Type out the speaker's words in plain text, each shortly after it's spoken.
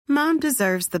Mom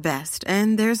deserves the best,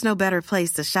 and there's no better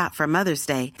place to shop for Mother's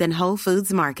Day than Whole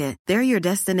Foods Market. They're your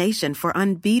destination for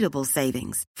unbeatable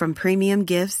savings, from premium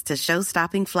gifts to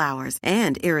show-stopping flowers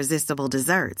and irresistible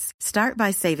desserts. Start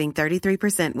by saving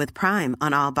 33% with Prime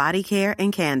on all body care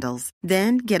and candles.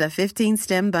 Then get a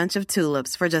 15-stem bunch of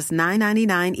tulips for just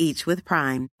 $9.99 each with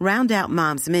Prime. Round out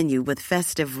Mom's menu with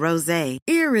festive rosé,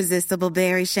 irresistible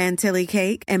berry chantilly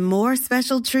cake, and more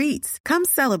special treats. Come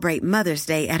celebrate Mother's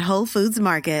Day at Whole Foods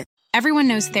Market. Everyone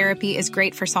knows therapy is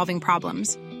great for solving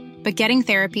problems, but getting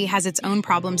therapy has its own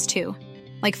problems too,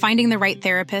 like finding the right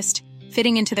therapist,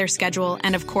 fitting into their schedule,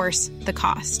 and of course, the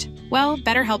cost. Well,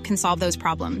 BetterHelp can solve those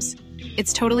problems.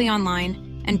 It's totally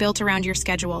online and built around your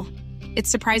schedule. It's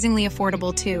surprisingly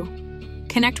affordable too.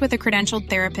 Connect with a credentialed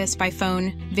therapist by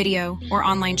phone, video, or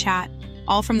online chat,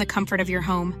 all from the comfort of your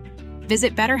home.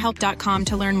 Visit BetterHelp.com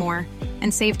to learn more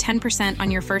and save 10%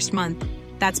 on your first month.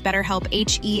 That's BetterHelp,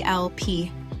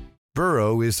 H-E-L-P.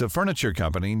 Burrow is a furniture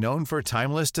company known for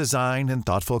timeless design and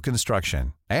thoughtful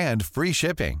construction, and free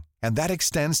shipping, and that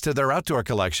extends to their outdoor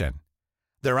collection.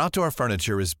 Their outdoor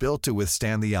furniture is built to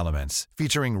withstand the elements,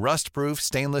 featuring rust-proof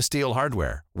stainless steel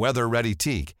hardware, weather-ready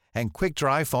teak, and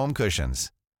quick-dry foam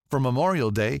cushions. For Memorial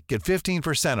Day, get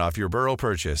 15% off your Burrow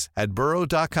purchase at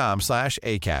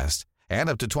burrow.com/ACAST, and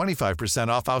up to 25%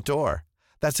 off outdoor.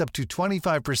 That's up to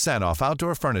 25% off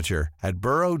outdoor furniture at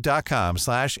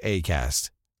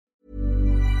burrow.com/ACAST.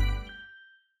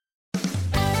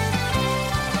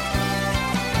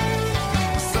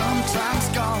 Sometimes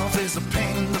golf is a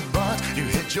pain in the butt. You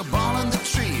hit your ball in the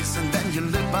trees and then you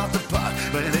lip out the putt.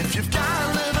 But if you've got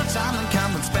a little time, then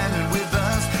come and spend it with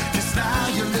us. 'Cause now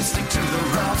you're listening to the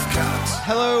Rough Cut.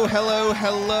 Hello,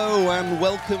 and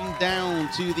welcome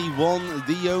down to the one,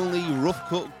 the only Rough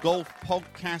Cut Golf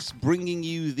Podcast, bringing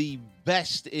you the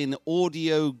best in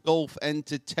audio golf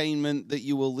entertainment that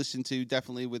you will listen to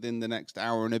definitely within the next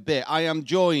hour and a bit. I am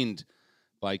joined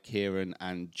by Kieran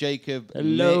and Jacob.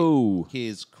 Hello. Nick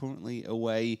is currently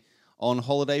away on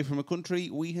holiday from a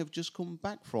country we have just come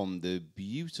back from, the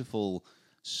beautiful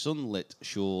sunlit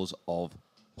shores of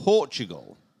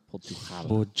Portugal.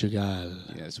 Portugal.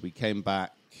 Yes, we came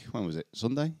back, when was it,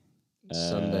 Sunday?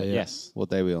 Sunday, yeah. Yes. What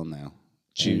day are we on now?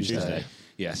 Tuesday.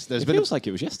 Yes, It feels like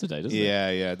it was yesterday, doesn't it?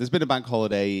 Yeah. There's been a bank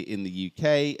holiday in the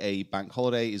UK. A bank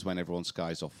holiday is when everyone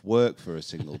skies off work for a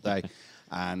single day.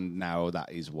 And now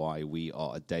that is why we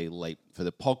are a day late for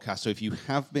the podcast. So if you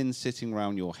have been sitting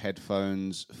around your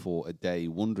headphones for a day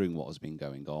wondering what has been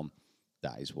going on,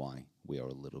 that is why we are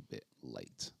a little bit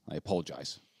late. I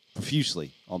apologise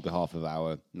profusely on behalf of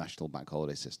our national bank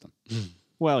holiday system.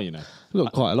 Well, you know. We've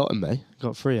got quite a lot in May.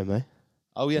 Got 3 in May.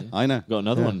 Oh, yeah, I know. Got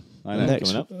another one I know.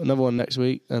 Next, coming up. another one next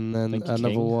week, and then Thank you,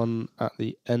 another King. one at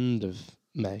the end of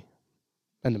May.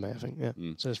 End of May, I think, yeah.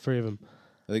 So there's 3 of them.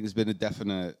 I think there's been a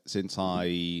definite, since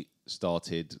I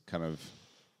started kind of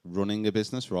running a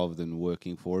business rather than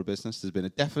working for a business, there's been a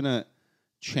definite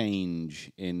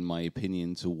change in my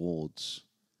opinion towards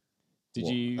Did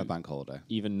you a bank holiday.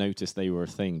 even notice they were a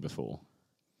thing before?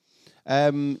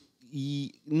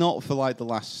 Not for like the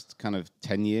last kind of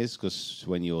 10 years, because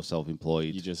when you're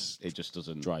self-employed, it just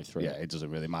doesn't drive through Yeah, it. it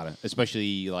doesn't really matter.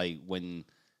 Especially like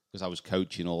because I was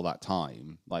coaching all that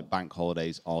time, like bank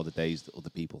holidays are the days that other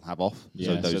people have off.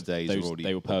 So those days are already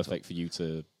they were booked up. perfect for you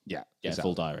to Yeah, get a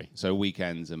full diary. So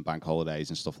weekends and bank holidays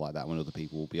and stuff like that when other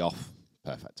people will be off.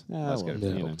 Perfect. Let's get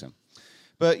it booked in.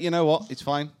 But you know what? It's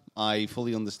fine. I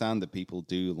fully understand that people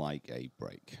do like a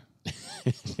break.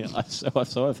 Yeah, so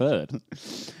I've heard.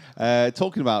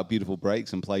 Talking about beautiful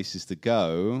breaks and places to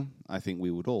go, I think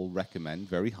we would all recommend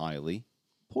very highly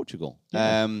Portugal.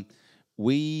 Yeah.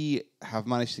 We have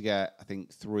managed to get, I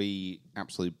think, 3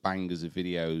 absolute bangers of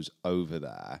videos over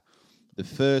there. The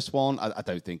first one, I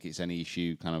don't think it's any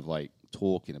issue kind of like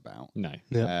talking about. No.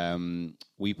 Yeah.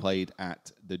 We played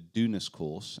at the Dunas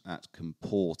course at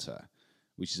Comporta,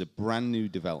 which is a brand new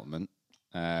development.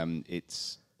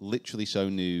 It's literally so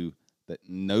new that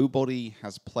nobody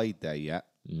has played there yet,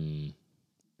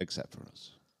 except for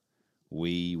us.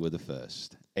 We were the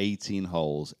first 18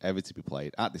 holes ever to be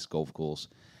played at this golf course.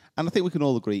 And I think we can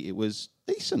all agree it was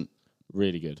decent.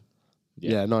 Really good.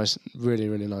 Yeah, nice. Really,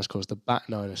 really nice course. The back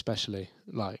 9 especially,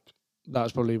 like, that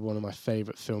was probably one of my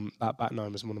favourite that back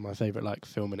 9 was one of my favourite, like,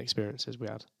 filming experiences we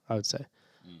had, I would say.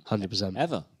 100%.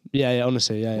 Ever? Yeah,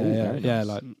 honestly, yeah. very nice.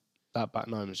 Like, that back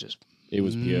 9 was just It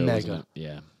was pure, mega. wasn't it?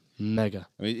 Yeah. Mega.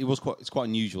 I mean, it's quite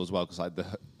unusual as well, because like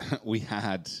we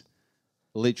had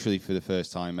literally for the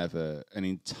first time ever an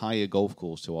entire golf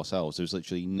course to ourselves. There was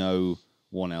literally no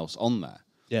one else on there.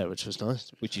 Yeah, which was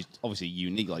nice. Which is obviously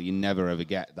unique. Like, you never ever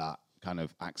get that kind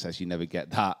of access. You never get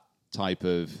that type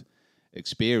of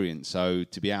experience. So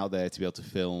to be out there, to be able to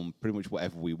film pretty much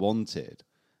whatever we wanted,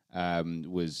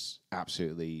 was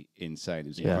absolutely insane. It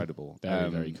was incredible. Very,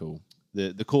 very cool.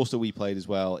 The course that we played as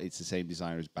well, it's the same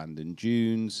designer as Bandon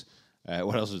Dunes.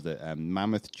 What else was there?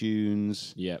 Mammoth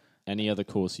Dunes. Yep. Any other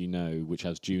course which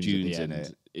has dunes at the in end,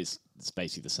 it. it's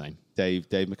basically the same. Dave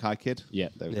Mackay Kid. Yeah.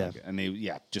 And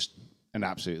just an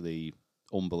absolutely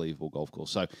unbelievable golf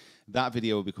course. So that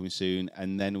video will be coming soon,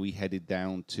 and then we headed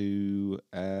down to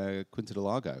Quinta del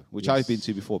Lago, which I've been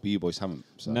to before, but you boys haven't.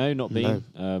 So. No, not been.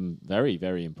 Very,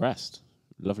 very impressed.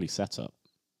 Lovely setup.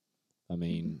 I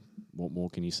mean, what more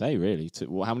can you say, really?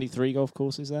 How many 3 golf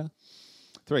courses there?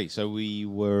 3. So we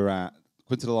were at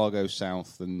Quinta del Lago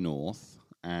South and North,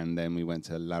 and then we went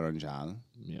to Laranjal,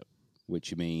 Yep.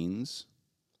 which means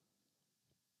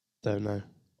Don't know.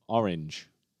 Orange.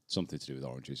 something to do with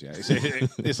oranges. Yeah,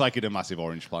 it's like in a massive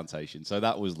orange plantation. So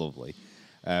that was lovely.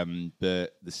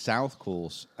 But the South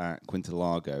course at Quinta del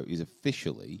Lago is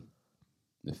officially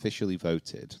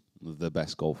voted the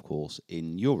best golf course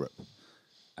in Europe,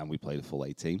 and we played a full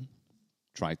 18.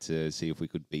 Tried to see if we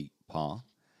could beat par,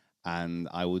 and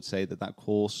I would say that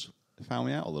course found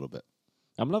me out a little bit.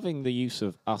 I'm loving the use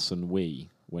of us and we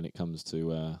when it comes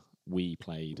to we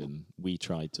played and we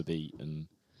tried to beat, and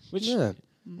which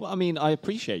well, I mean, I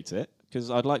appreciate it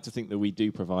because I'd like to think that we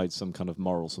do provide some kind of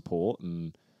moral support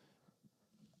and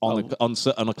on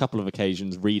a couple of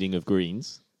occasions reading of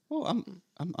greens. Well,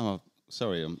 I'm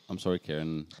sorry,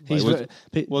 Kieran.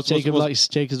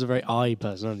 Jacob's a very I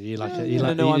person, aren't you? You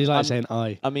like saying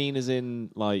I. I mean, as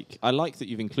in, like, I like that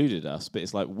you've included us, but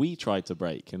it's like we tried to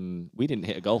break and we didn't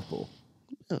hit a golf ball.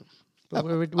 But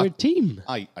we're a team.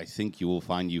 I think you will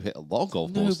find you hit a lot of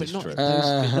golf balls this trip.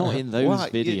 Not in those Well,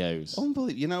 videos.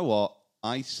 Unbelievable. You know what?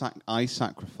 I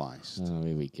sacrificed Oh,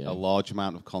 here we go. a large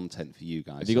amount of content for you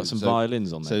guys. Have you got some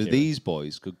violins on there? So Kieran? these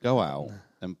boys could go out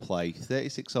and play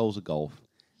 36 holes of golf,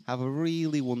 have a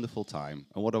really wonderful time.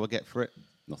 And what do I get for it?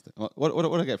 Nothing. What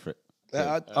do I get for it?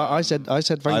 I said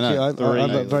thank you.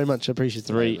 I very much appreciate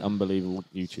 3 unbelievable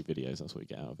YouTube videos. That's what you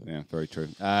get out of it. Yeah, very true.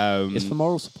 It's for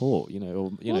moral support,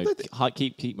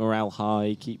 keep morale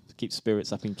high, keep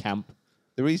spirits up in camp.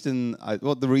 The reason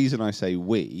I say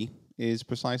we is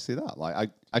precisely that. Like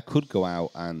I could go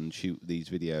out and shoot these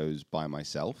videos by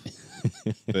myself,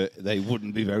 but they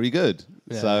wouldn't be very good.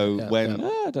 When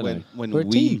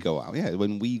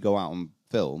we go out and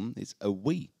film, it's a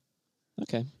we.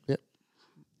 Okay. Yep.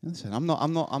 Listen, I'm not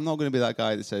going to be that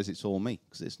guy that says it's all me,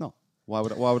 because it's not. Why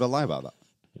would I lie about that?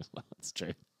 That's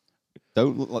true.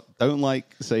 Don't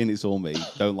like saying it's all me.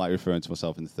 Don't like referring to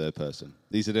myself in the third person.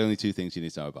 These are the only 2 things you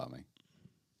need to know about me.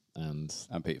 And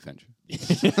Peter Finch.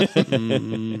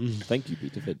 Thank you,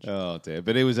 Peter Finch. Oh dear,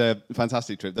 but it was a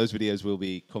fantastic trip. Those videos will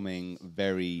be coming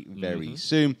very, very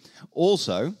soon.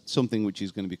 Also, something which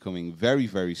is going to be coming very,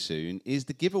 very soon is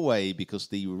the giveaway, because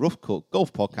the Rough Cut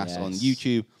Golf Podcast on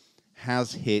YouTube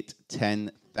has hit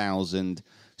 10,000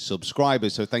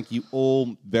 subscribers. So thank you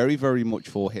all very, very much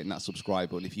for hitting that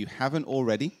subscribe button. If you haven't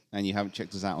already and you haven't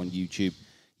checked us out on YouTube,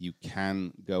 you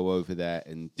can go over there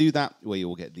and do that, where you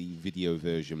will get the video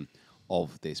version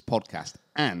of this podcast.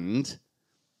 And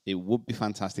it would be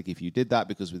fantastic if you did that,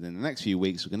 because within the next few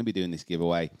weeks, we're going to be doing this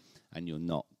giveaway and you're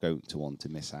not going to want to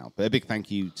miss out. But a big thank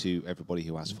you to everybody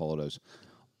who has followed us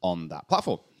on that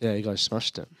platform. Yeah, you guys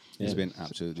smashed it. It's been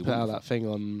absolutely Put out wonderful. that thing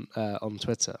on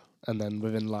Twitter, and then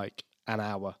within like an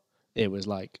hour, it was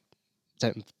like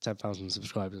 10,000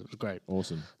 subscribers. It was great.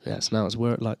 Awesome. Yeah, so now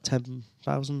we're at like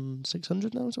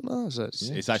 10,600 now or something like that.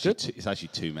 So It's actually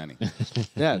too many.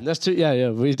 yeah, that's too. Yeah,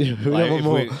 we do. We Like, want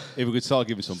more. if we could start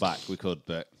giving some back, we could,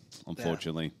 but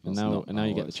unfortunately, And that's now not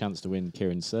you get how the it chance to win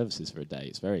Kieran's services for a day.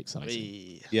 It's very exciting.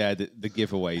 works. Yeah, the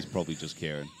giveaway is probably just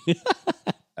Kieran.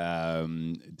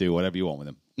 Do whatever you want with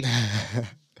him.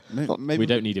 Maybe We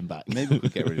don't need him back. Maybe we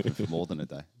could get rid of him for more than a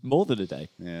day. More than a day.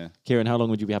 Yeah. Kieran, how long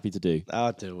would you be happy to do?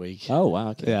 I'll do a week. Oh,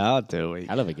 wow. Okay. Yeah, I'll do a week.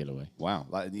 Hell of a giveaway. Wow.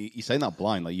 Like, you're saying that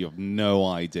blind, like you have no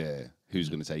idea who's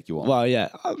going to take you on. Well, yeah.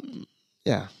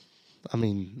 I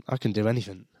mean, I can do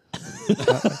anything.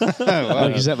 Wow.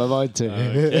 I can set my mind to.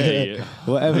 Okay.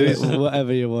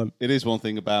 whatever you want. It is one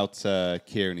thing about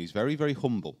Kieran. He's very, very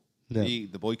humble. Yeah.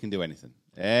 The boy can do anything.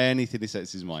 Anything he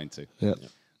sets his mind to. Yeah.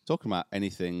 Talking about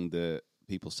anything that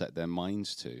people set their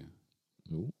minds to,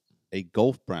 Ooh. a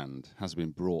golf brand has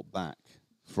been brought back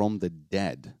from the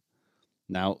dead.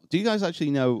 Now, do you guys actually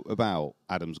know about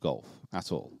Adams Golf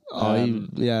at all? I know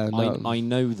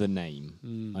the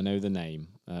name. I know the name.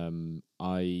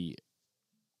 I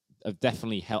have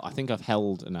definitely held. I think I've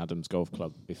held an Adams Golf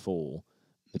Club before,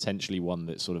 potentially one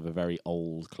that's sort of a very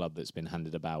old club that's been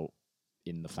handed about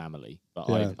in the family. But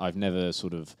Yeah. I've never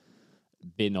sort of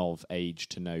been of age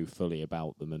to know fully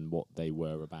about them and what they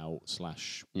were about /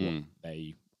 what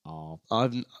they are.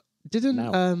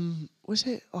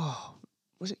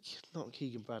 Was it not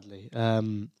Keegan Bradley?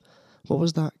 What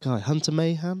was that guy? Hunter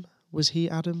Mayhem? Was he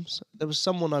Adams? There was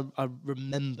someone I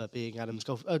remember being Adams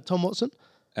Golf. Tom Watson?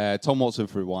 Tom Watson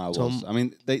for a while was. I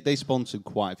mean, they sponsored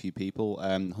quite a few people.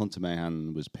 Hunter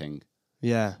Mahan was Ping.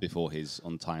 Yeah. Before his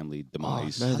untimely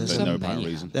demise there's for no apparent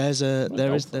reason. There's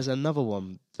another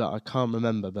one that I can't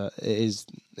remember, but it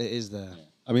is there. Yeah.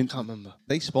 I mean, can't remember.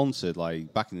 They sponsored,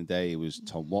 like, back in the day, it was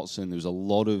Tom Watson. There was a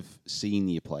lot of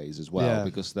senior players as well,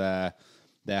 because their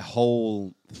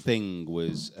whole thing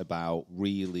was about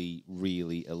really,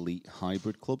 really elite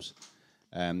hybrid clubs.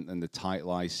 And the Tight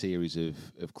Lies series of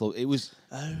clubs. It was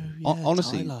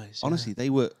honestly, they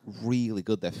were really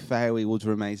good. Their fairway woods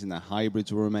were amazing. Their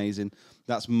hybrids were amazing.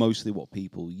 That's mostly what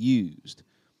people used.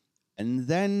 And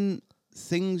then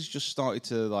things just started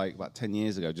to, like, about 10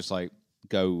 years ago, just like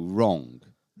go wrong.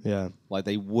 Yeah, like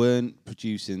they weren't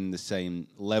producing the same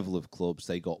level of clubs.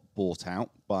 They got bought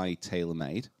out by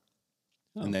TaylorMade.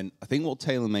 And then I think what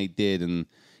TaylorMade did, and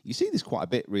you see this quite a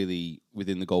bit really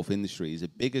within the golf industry, is a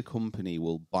bigger company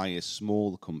will buy a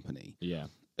smaller company,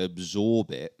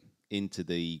 absorb it into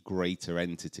the greater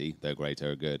entity, the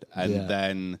greater are good, and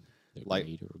then like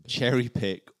cherry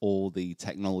pick all the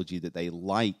technology that they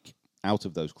like out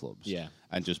of those clubs,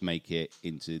 and just make it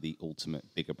into the ultimate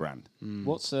bigger brand.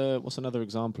 What's another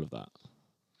example of that?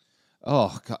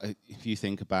 Oh, if you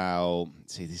think about,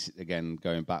 this again,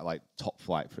 going back, like Top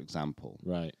Flight, for example.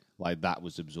 Right. Like that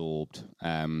was absorbed,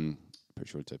 pretty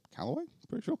sure into Callaway,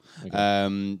 pretty sure.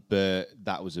 Okay. But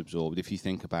that was absorbed. If you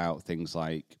think about things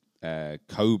like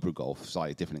Cobra Golf,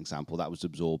 slightly different example, that was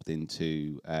absorbed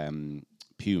into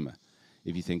Puma.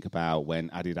 If you think about when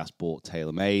Adidas bought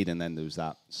TaylorMade, and then there was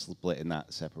that split in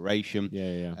that separation.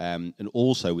 And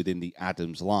also within the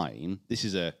Adams line, this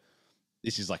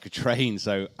is like a train.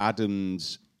 So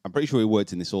Adams, I'm pretty sure it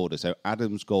worked in this order. So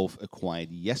Adams Golf acquired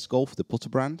Yes Golf, the putter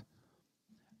brand.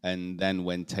 And then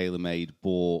when TaylorMade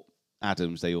bought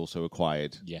Adams, they also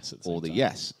acquired all the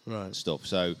Yes stuff.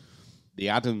 So the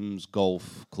Adams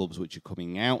Golf clubs, which are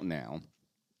coming out now,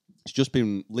 it's just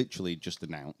been literally just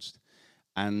announced.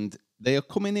 And they are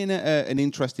coming in at an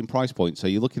interesting price point. So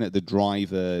you're looking at the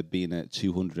driver being at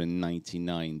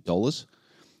 $299,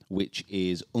 which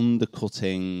is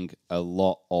undercutting a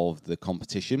lot of the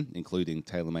competition, including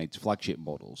TaylorMade's flagship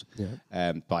models,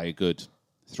 by a good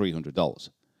 $300.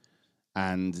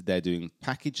 And they're doing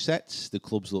package sets. The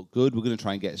clubs look good. We're going to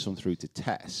try and get some through to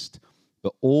test.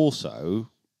 But also,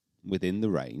 within the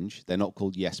range, they're not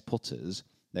called Yes Putters.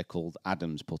 They're called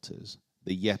Adams Putters.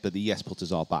 But the Yes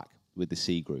Putters are back with the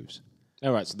C grooves.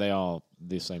 Oh, right, so they are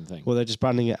the same thing. Well, they're just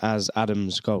branding it as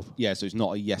Adams Golf. Yeah, so it's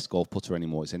not a Yes Golf putter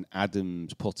anymore. It's an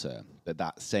Adams putter, but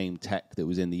that same tech that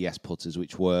was in the Yes Putters,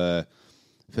 which were,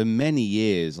 for many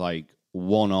years, like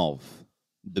one of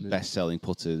the best-selling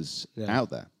putters out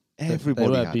there. Everybody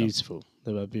they were had beautiful. Them.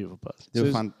 They were beautiful putters. They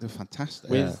were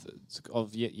fantastic.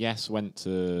 Yes went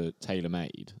to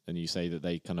TaylorMade, and you say that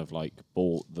they kind of like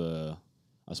bought the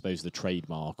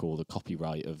trademark or the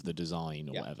copyright of the design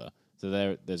or whatever. So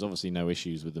there's obviously no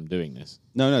issues with them doing this.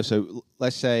 No. So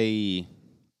let's say,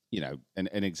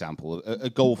 an example,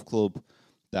 a golf club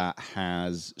that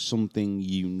has something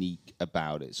unique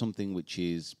about it, something which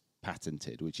is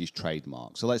patented, which is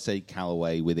trademarked. So let's say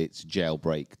Callaway with its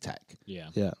jailbreak tech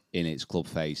in its club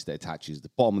face that attaches the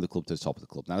bottom of the club to the top of the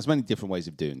club. Now, there's many different ways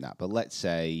of doing that, but let's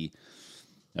say,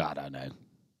 I don't know,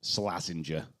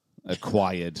 Slazenger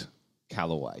acquired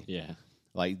Callaway. Yeah.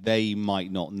 Like, they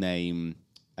might not name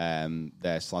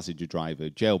their Slazenger driver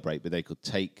jailbreak, but they could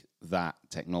take that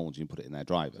technology and put it in their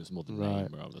driver. It's more the name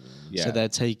rather than... So they're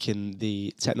taking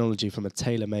the technology from a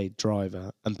TaylorMade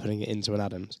driver and putting it into an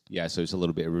Adams. Yeah, so it's a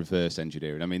little bit of reverse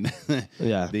engineering. I mean,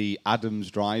 the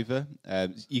Adams driver,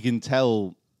 you can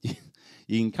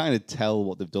kind of tell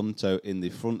what they've done. So in the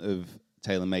front of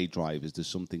TaylorMade drivers, there's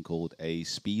something called a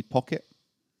speed pocket.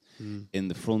 In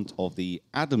the front of the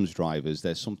Adams drivers,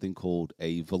 there's something called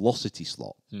a velocity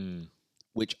slot.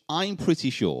 Which I'm pretty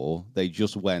sure they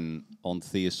just went on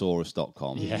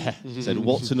thesaurus.com. Said,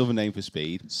 what's another name for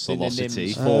speed?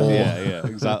 Velocity. Yeah,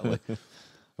 exactly. And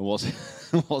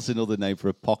what's another name for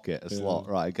a pocket, a slot?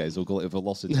 Right, okay, so we'll call it a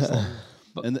velocity slot.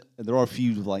 And there are a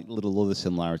few like little other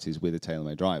similarities with a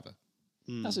TaylorMade driver.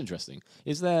 That's interesting.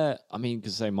 Is there,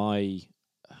 because say my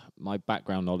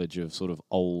background knowledge of sort of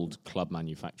old club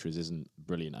manufacturers isn't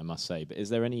brilliant, I must say, but is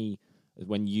there any,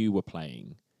 when you were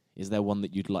playing, is there one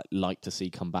that you'd like to see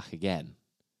come back again?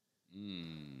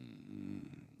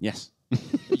 Yes.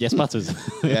 Yes, Putters.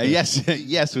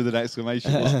 Yes with an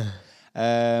exclamation mark.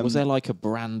 Was there like a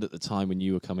brand at the time when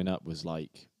you were coming up was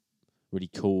like really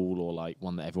cool or like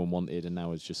one that everyone wanted and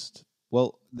now it's just...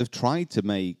 Well, they've tried to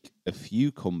make a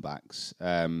few comebacks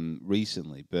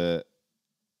recently, but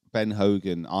Ben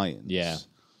Hogan irons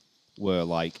were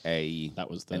like an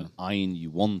iron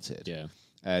you wanted.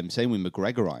 Yeah. Same with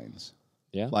McGregor irons.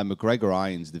 Yeah. Like McGregor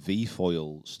irons, the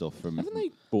V-foil stuff from... Haven't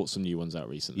they bought some new ones out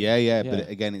recently? Yeah. But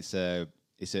again, it's a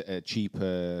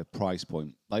cheaper price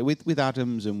point. Like with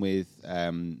Adams and with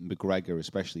McGregor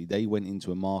especially, they went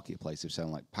into a marketplace of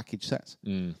selling like package sets.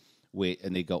 And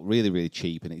they got really, really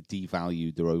cheap and it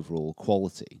devalued their overall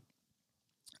quality.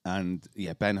 And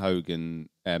yeah, Ben Hogan,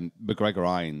 McGregor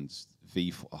irons,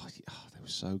 V4, they were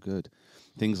so good.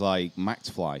 Things like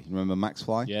MaxFly. You remember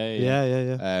MaxFly?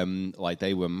 Yeah. Like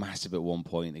they were massive at one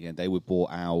point. Again, they were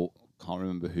bought out. Can't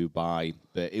remember who by,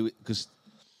 but it because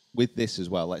with this as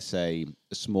well. Let's say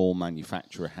a small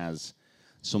manufacturer has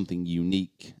something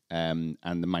unique, and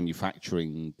the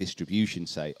manufacturing distribution,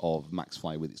 say, of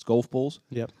MaxFly with its golf balls.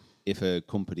 Yep. If a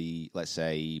company, let's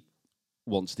say,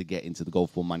 wants to get into the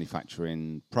golf ball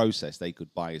manufacturing process, they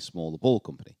could buy a smaller ball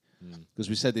company. Because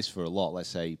we said this for a lot. Let's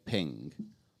say Ping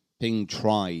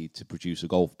tried to produce a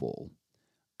golf ball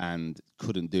and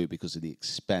couldn't do it because of the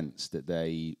expense that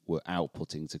they were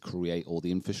outputting to create all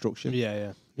the infrastructure.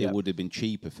 Yeah. It would have been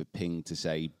cheaper for Ping to,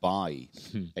 say, buy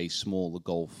a smaller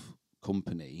golf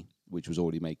company which was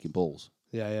already making balls.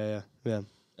 Yeah.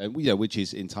 Which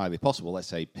is entirely possible. Let's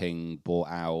say Ping bought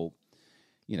out,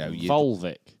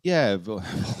 Volvic. Yeah,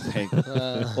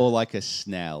 Volvic. Or like a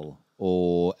Snell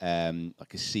or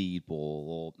like a Seed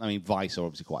Ball. Or Vice are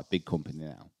obviously quite a big company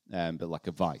now, but like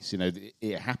a Vice.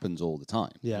 It happens all the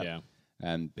time. Yeah.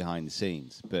 Behind the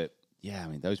scenes. But yeah,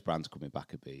 those brands coming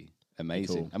back would be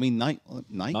amazing. Cool.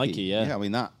 Nike. Yeah.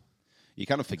 That you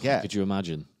kind of forget. Could you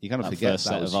imagine? You kind of that forget first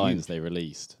set of irons they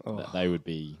released. That they would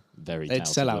be very. They'd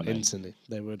touted, sell out wouldn't they? instantly.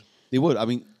 They would. They would.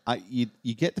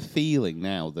 You get the feeling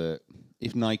now that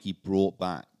if Nike brought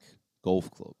back golf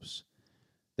clubs,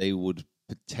 they would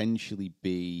potentially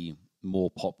be more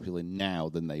popular now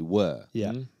than they were.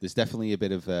 Yeah. There's definitely a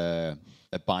bit of a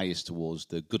bias towards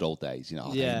the good old days.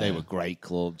 They were great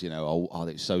clubs.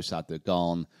 It's so sad they're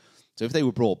gone. So if they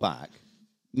were brought back,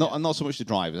 not so much the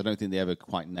drivers, I don't think they ever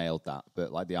quite nailed that,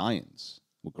 but like the irons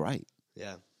were great.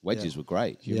 Yeah. Wedges were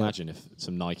great. Can you imagine if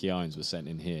some Nike irons were sent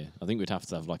in here? I think we'd have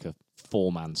to have like a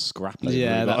 4-man scrap.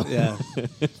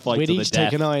 Fight We'd to each the take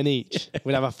death. an iron each.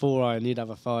 We'd have a 4 iron, you'd have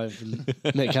a 5,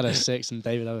 and Nick had a 6, and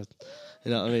David had a...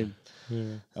 You know what I mean?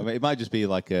 Yeah. It might just be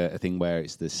like a thing where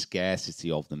it's the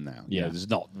scarcity of them now. There's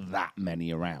not that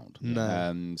many around.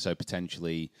 No. So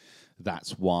potentially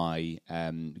that's why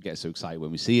we get so excited when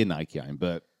we see a Nike iron.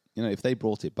 But, if they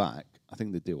brought it back, I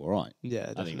think they'd do all right. Yeah,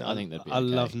 definitely. I think they'd be I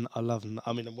okay. love.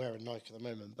 I'm wearing Nike at the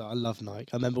moment, but I love Nike.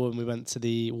 I remember when we went to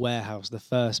the warehouse. The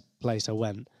first place I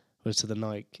went was to the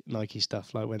Nike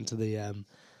stuff. Like went to the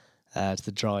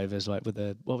drivers, like with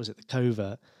the the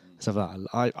covert stuff like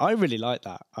that. I really like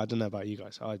that. I don't know about you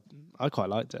guys. I quite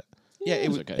liked it. Yeah, it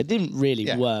was okay. It didn't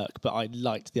really work, but I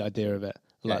liked the idea of it.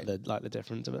 Yeah. Like the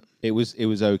difference of it. It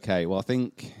was okay. Well, I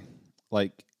think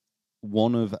like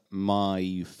one of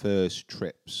my first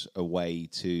trips away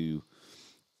to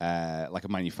like a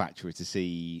manufacturer to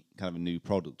see kind of a new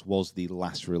product was the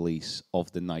last release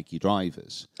of the Nike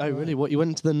drivers. Oh, really? What, you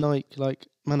went to the Nike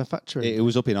manufacturing? It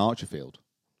was up in Archerfield.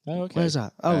 Oh, okay. Where's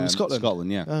that? Oh, in Scotland.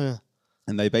 Scotland, yeah. Oh, yeah.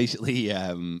 And they basically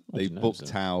they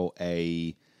booked out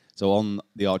so on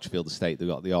the Archerfield estate they've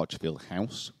got the Archerfield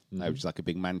house, which is like a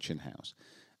big mansion house,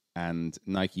 and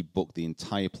Nike booked the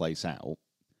entire place out.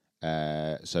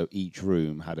 So each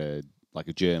room had a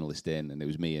journalist in, and it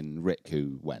was me and Rick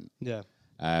who went. Yeah.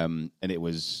 And it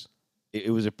was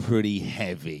a pretty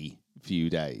heavy few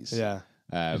days. Yeah.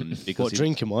 Because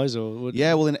drinking wise or?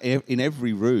 Yeah, well, in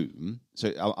every room.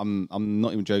 So I'm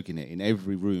not even joking here. In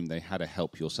every room, they had a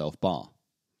help yourself bar.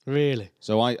 Really?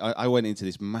 So I went into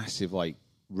this massive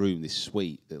room, this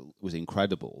suite that was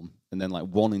incredible, and then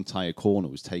one entire corner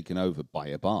was taken over by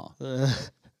a bar.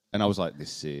 And I was like,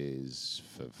 this is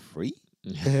for free?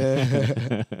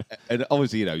 And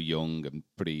obviously, young and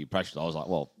pretty impressionable. I was like,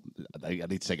 well, I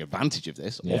need to take advantage of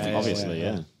this.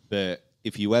 Obviously. But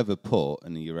if you ever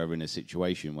and you're ever in a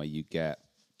situation where you get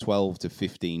 12 to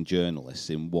 15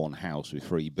 journalists in one house with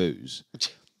free booze,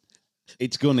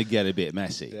 it's going to get a bit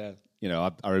messy. Yeah.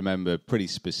 I remember pretty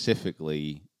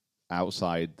specifically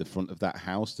outside the front of that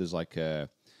house, there's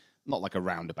not like a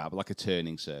roundabout, but like a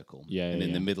turning circle. And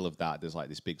in the middle of that, there's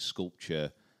this big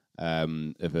sculpture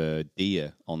of a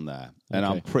deer on there. And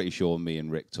I'm pretty sure me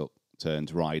and Rick took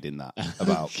turns riding that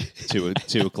about 2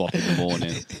 o'clock in the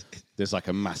morning. There's like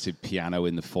a massive piano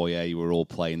in the foyer. You were all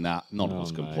playing that. None of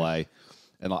us could no. play.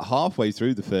 And like halfway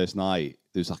through the first night,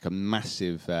 there was like a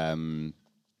massive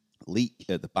leak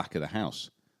at the back of the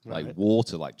house. Like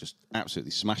water, like just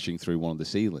absolutely smashing through one of the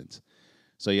ceilings.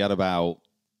 So you had about,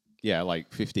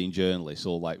 like 15 journalists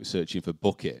all like searching for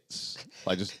buckets,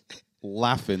 like just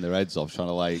laughing their heads off, trying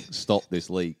to like stop this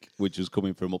leak, which was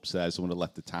coming from upstairs. Someone had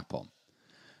left the tap on.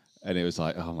 And it was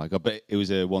like, oh my God. But it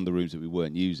was one of the rooms that we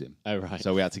weren't using. Oh, right.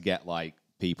 So we had to get like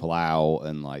people out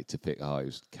and like to pick, it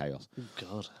was chaos. Oh,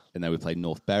 God. And then we played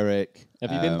North Berwick.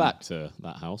 Have you been back to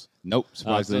that house? Nope,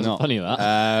 surprisingly not. Funny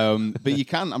that. But you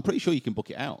can, I'm pretty sure you can book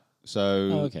it out.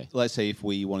 So okay. Let's say if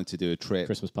we wanted to do a trip.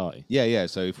 Christmas party. Yeah.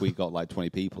 So if we got like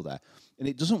 20 people there. And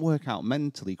it doesn't work out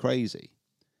mentally crazy.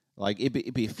 Like,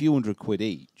 it'd be a few £100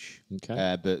 each.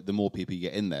 Okay. But the more people you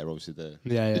get in there, obviously, the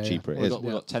cheaper it We've is.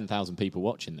 got 10,000 people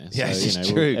watching this. Yes, so,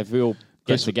 it's true. If we all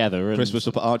get together. And, Christmas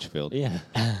up at Archfield. Yeah.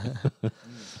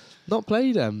 Not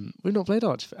played. We've not played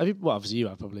Archfield. Well, obviously you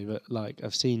have probably, but like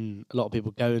I've seen a lot of people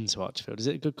go into Archfield. Is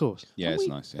it a good course? Yeah, it's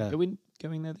nice. Yeah. Are we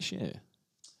going there this year?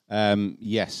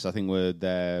 Yes, I think we're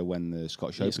there when the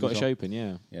Scottish Open. Scottish Open,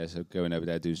 yeah. Yeah, so going over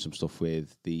there, doing some stuff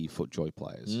with the FootJoy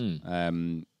players.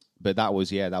 But that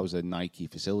was a Nike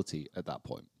facility at that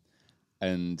point.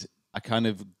 And I kind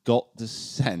of got the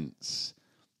sense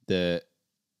that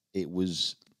it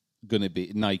was going to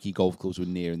be Nike golf clubs were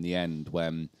nearing the end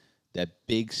when their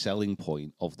big selling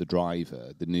point of the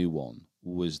driver, the new one,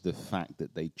 was the fact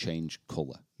that they changed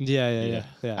colour. Yeah.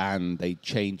 And they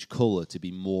changed colour to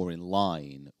be more in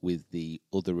line with the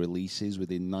other releases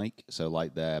within Nike. So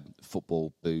like their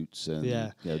football boots and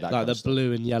that like kind the of stuff.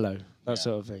 blue and yellow, that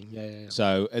sort of thing. Yeah.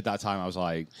 So at that time I was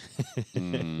like,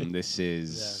 this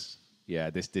is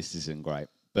this isn't great.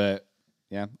 But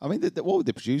yeah, I mean, what were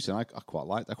they producing? I quite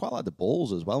liked the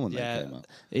balls as well when they came out.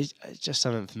 It's just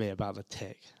something for me about the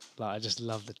tick. Like I just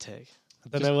love the tick. I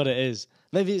don't know what it is.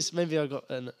 Maybe I got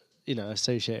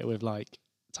associated with like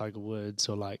Tiger Woods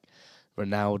or like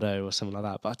Ronaldo or something like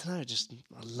that. But I don't know.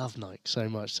 I love Nike so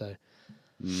much. So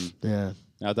yeah,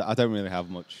 I don't really have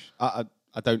much. I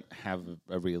don't have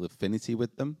a real affinity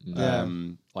with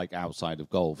them. Like outside of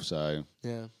golf. So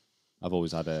yeah, I've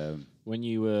always had a. When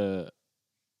you were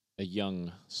a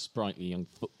young, sprightly young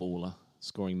footballer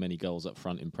scoring many goals up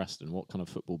front in Preston, what kind of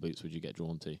football boots would you get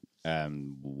drawn to?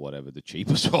 Whatever the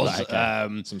cheapest was.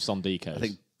 Some Sondicos. I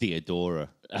think Diodora.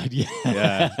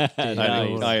 Yeah.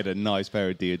 I had a nice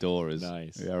pair of Diodoras.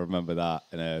 Nice. Yeah, I remember that.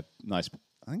 And a nice,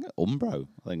 I think Umbro.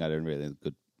 I think I had a really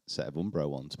good set of Umbro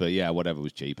ones. But yeah, whatever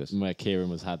was cheapest. Where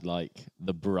Kieran had like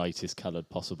the brightest coloured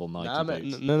possible Nike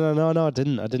boots. No, I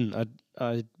didn't. I don't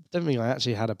think I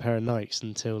actually had a pair of Nikes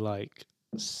until like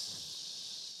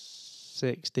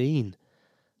 16.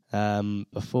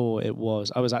 Before it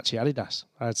was, I was actually Adidas.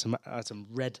 I had some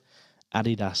red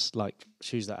Adidas like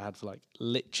shoes that I had for like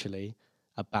literally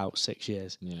about 6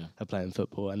 years of playing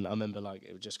football, and I remember like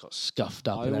it just got scuffed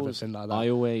up everything like that. I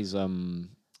always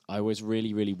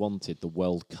really, really wanted the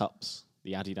World Cups,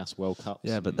 the Adidas World Cups.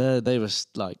 Yeah, but they were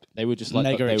like they were just like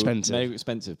mega expensive. Mega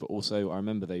expensive, but also I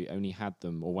remember they only had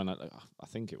them, or when I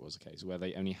think it was a case where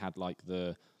they only had like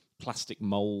the plastic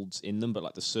molds in them, but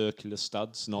like the circular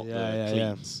studs, not the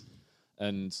cleats.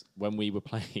 And when we were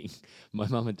playing, my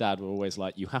mum and dad were always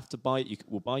like, "You have to buy it.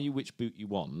 We'll buy you which boot you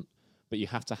want, but you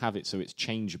have to have it so it's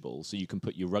changeable, so you can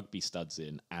put your rugby studs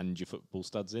in and your football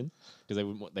studs in, because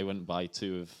they wouldn't buy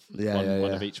two of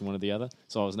one of each and one of the other.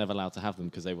 So I was never allowed to have them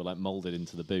because they were like molded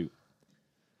into the boot.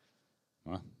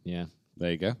 Well, yeah,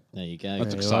 there you go.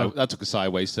 That took a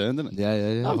sideways turn, didn't it?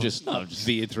 Yeah. I've just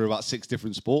veered through about 6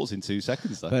 different sports in 2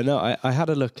 seconds. Though. But no, I had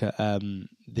a look at I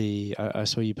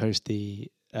saw you post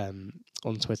the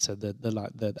on Twitter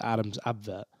the Adams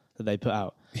advert that they put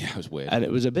out. Yeah, it was weird, and it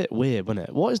was a bit weird, wasn't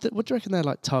it? What do you reckon their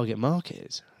like target market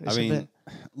is?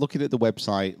 Looking at the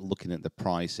website, looking at the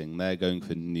pricing, they're going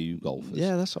for new golfers.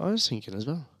 Yeah, that's what I was thinking as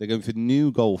well. They're going for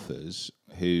new golfers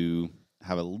who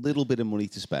have a little bit of money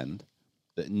to spend,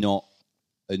 but not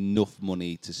enough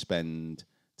money to spend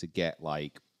to get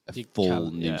like a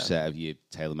full new set of your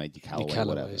TaylorMade, your Callaway,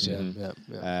 whatever.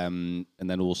 Yeah. And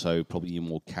then also probably your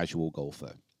more casual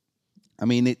golfer. I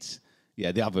mean, the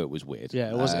advert was weird.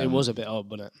 Yeah, it was a bit odd,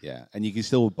 wasn't it? Yeah, and you can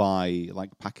still buy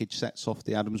like package sets off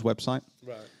the Adams website.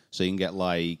 Right. So you can get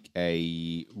like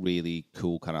a really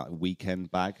cool kind of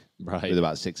weekend bag with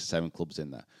about 6 or 7 clubs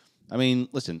in there. I mean,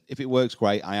 listen, if it works,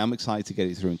 great. I am excited to get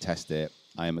it through and test it.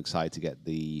 I am excited to get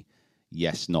the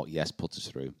yes, not yes putters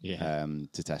through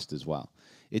to test as well.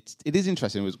 It is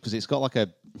interesting because it's got like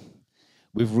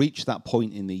we've reached that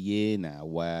point in the year now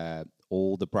where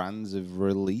all the brands have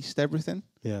released everything.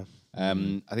 Yeah.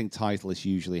 I think Titleist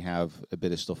usually have a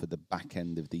bit of stuff at the back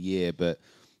end of the year, but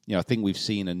I think we've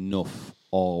seen enough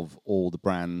of all the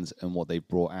brands and what they've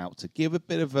brought out to give a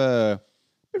bit of a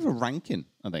ranking.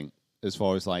 I think as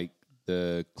far as like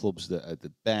the clubs that are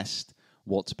the best,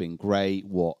 what's been great,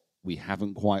 what we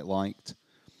haven't quite liked.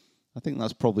 I think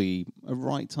that's probably a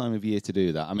right time of year to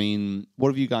do that. I mean, what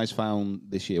have you guys found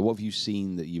this year? What have you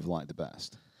seen that you've liked the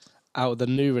best? Out of the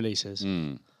new releases?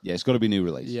 Yeah, it's got to be new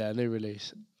release. Yeah, new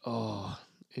release. Oh,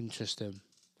 interesting.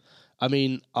 I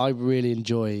mean, I really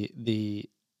enjoy the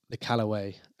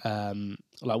Callaway, like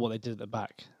what they did at the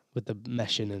back with the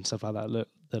meshing and stuff like that.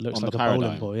 That looks On like the a bowling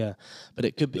Paradigm. ball, yeah. But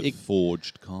it could be The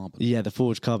forged carbon. Yeah, the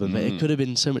forged carbon. But it could have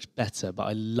been so much better. But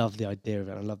I love the idea of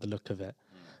it. I love the look of it.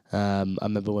 I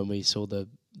remember when we saw the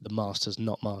Masters,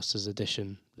 not Masters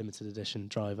edition, limited edition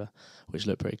driver, which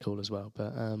looked pretty cool as well.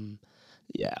 But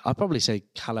yeah, I'd probably say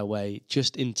Callaway,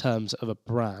 just in terms of a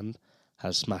brand,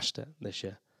 has smashed it this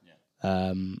year.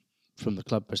 Yeah. From the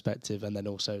club perspective, and then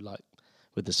also like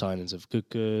with the signings of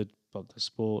Good, Bob the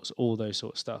Sports, all those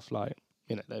sort of stuff. Like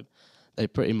they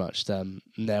pretty much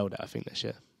nailed it, I think, this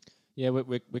year. Yeah,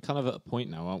 we're kind of at a point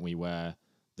now, aren't we, where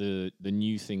the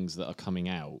new things that are coming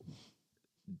out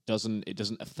it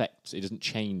doesn't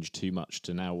change too much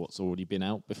to now what's already been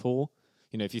out before.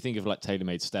 If you think of like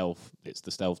TaylorMade Stealth, it's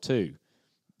the Stealth 2.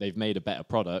 They've made a better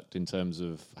product in terms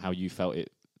of how you felt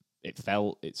it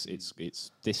felt, its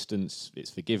distance, its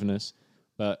forgiveness.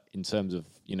 But in terms of,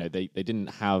 they didn't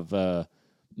have an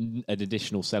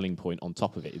additional selling point on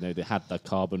top of it. They had the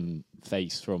carbon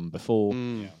face from before,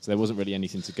 so there wasn't really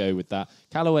anything to go with that.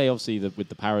 Callaway, obviously, with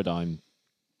the Paradigm,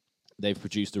 they've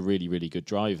produced a really, really good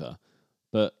driver.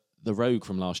 But the Rogue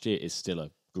from last year is still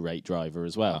a great driver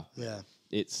as well. Yeah.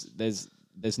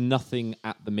 There's nothing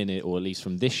at the minute, or at least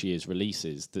from this year's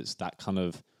releases, that's that kind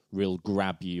of real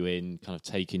grab you in, kind of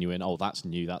taking you in. Oh, that's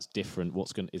new, that's different.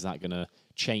 Is that going to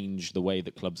change the way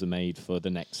that clubs are made for the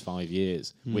next 5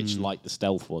 years? Which, like the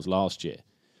Stealth was last year.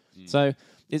 So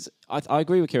I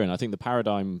agree with Kieran. I think the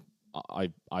Paradigm,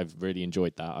 I've really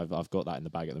enjoyed that. I've got that in the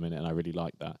bag at the minute, and I really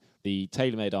like that. The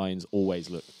TaylorMade irons always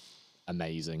look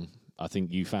amazing. I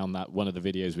think you found that one of the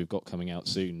videos we've got coming out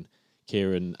soon.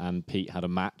 Kieran and Pete had a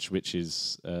match, which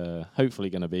is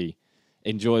hopefully going to be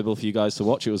enjoyable for you guys to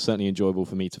watch. It was certainly enjoyable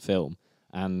for me to film.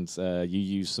 And you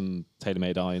used some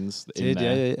TaylorMade irons in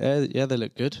there. Yeah, they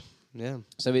look good. Yeah.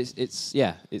 So it's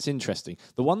interesting.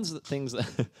 Things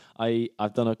that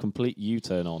I've done a complete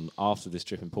U-turn on after this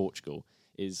trip in Portugal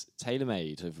is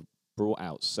TaylorMade have brought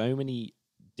out so many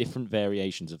different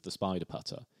variations of the Spider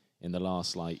putter in the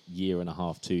last year and a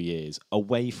half, 2 years,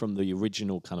 away from the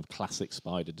original kind of classic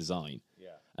Spider design. Yeah.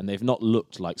 And they've not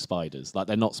looked like spiders. Like,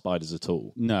 they're not spiders at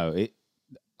all. No,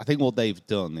 I think what they've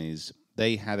done is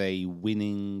they had a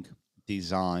winning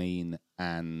design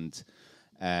and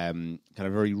kind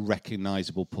of very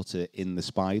recognizable putter in the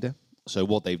Spider. So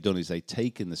what they've done is they've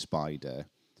taken the Spider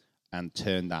and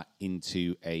turned that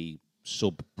into a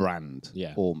sub-brand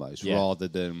almost. Yeah. Rather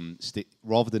than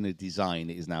a design,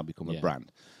 it has now become a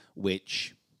brand,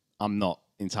 which I'm not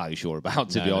entirely sure about,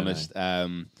 to be honest.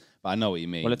 No. But I know what you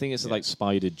mean. Well, I think it's like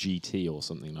Spider GT or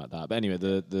something like that. But anyway,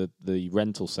 the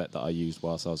rental set that I used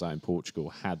whilst I was out in Portugal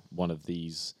had one of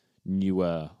these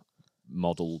newer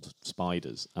modelled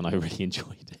spiders, and I really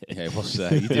enjoyed it. Yeah, it was.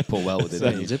 You did pull well with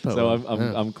it. You did pull well.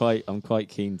 I'm quite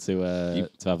keen to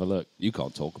have a look. You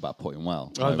can't talk about putting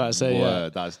well. I was about to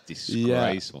say, that's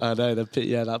disgraceful. Yeah, I know that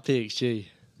PXG.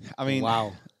 I mean,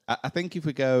 wow. I think if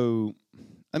we go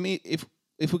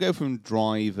from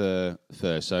driver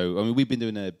first, so I mean, we've been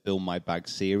doing a Build My Bag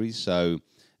series, so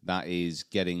that is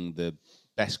getting the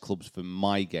best clubs for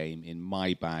my game in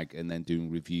my bag and then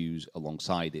doing reviews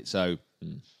alongside it. So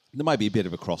there might be a bit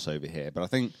of a crossover here, but I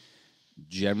think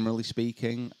generally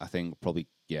speaking, probably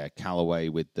Callaway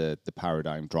with the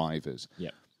Paradigm drivers.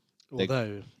 Yeah.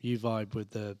 Although you vibe with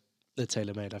the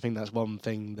TaylorMade, I think that's one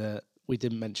thing that we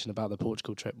didn't mention about the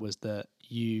Portugal trip was that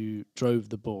you drove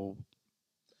the ball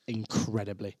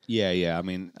incredibly. Yeah. I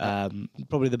mean,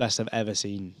 probably the best I've ever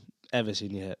seen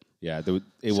you hit. Yeah,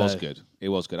 it was good. It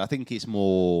was good. I think it's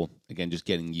more, again, just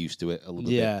getting used to it a little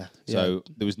bit. So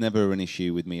there was never an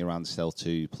issue with me around the Stealth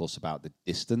 2 Plus about the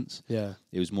distance. Yeah.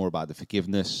 It was more about the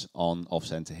forgiveness on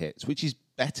off-center hits, which is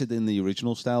better than the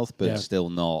original Stealth, but still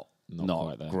not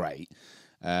great.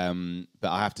 But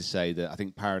I have to say that I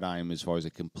think Paradigm, as far as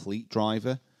a complete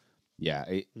driver,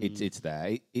 it's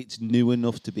there. It's new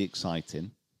enough to be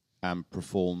exciting and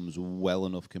performs well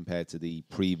enough compared to the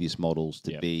previous models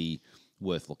to be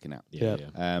worth looking at.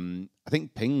 I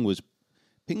think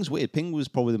Ping's weird. Ping was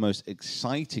probably the most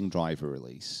exciting driver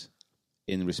release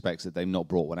in respects that they've not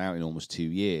brought one out in almost 2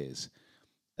 years.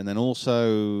 And then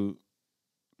also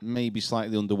maybe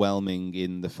slightly underwhelming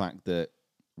in the fact that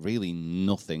really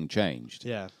nothing changed.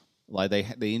 Yeah. Like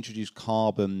they introduced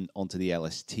carbon onto the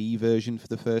LST version for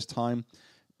the first time,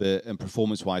 and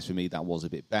performance-wise for me that was a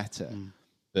bit better.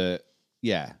 But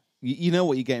yeah, you know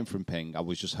what you're getting from Ping. I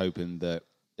was just hoping that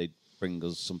they'd bring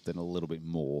us something a little bit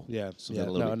more, something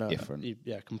a little bit different.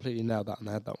 Completely nailed that on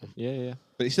the head, that one. Yeah.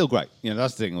 But it's still great. You know,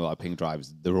 that's the thing about Ping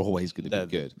drivers; they're always going to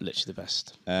be good. Literally the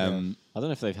best. I don't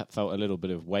know if they've felt a little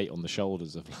bit of weight on the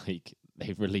shoulders of like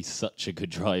they've released such a good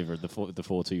driver, the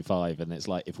 425, and it's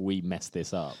like if we mess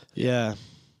this up,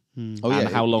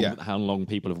 how long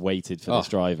people have waited for this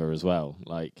driver as well,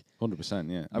 like 100%.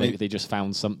 Yeah, I mean they just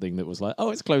found something that was like, oh,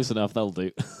 it's close enough, they'll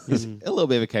do. It's a little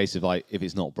bit of a case of like if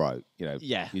it's not broke, you know,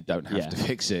 you don't have to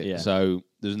fix it. Yeah. So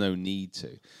there's no need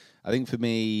to. I think for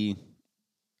me,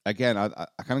 again, I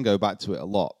kind of go back to it a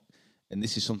lot, and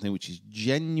this is something which is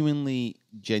genuinely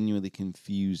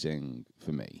confusing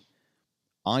for me.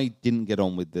 I didn't get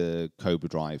on with the Cobra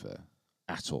driver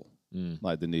at all,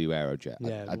 like the new Aerojet.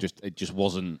 Yeah, it just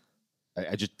wasn't.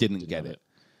 I just didn't get it.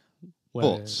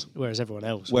 Whereas everyone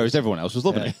else, was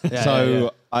loving it. Yeah,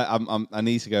 so I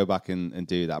need to go back and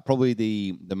do that. Probably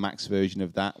the max version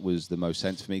of that was the most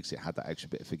sense for me because it had that extra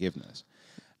bit of forgiveness.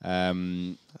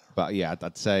 But yeah,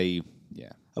 I'd say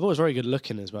I thought it was very good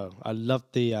looking as well. I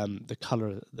loved the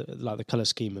color, the color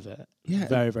scheme of it. Yeah,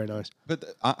 very, very nice. But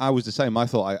I was the same. I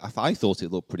thought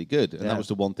it looked pretty good, and that was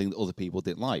the one thing that other people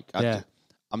didn't like.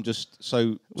 I'm just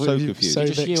so confused. So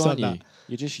You're just you, aren't you? that.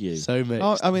 You're just you. So mixed.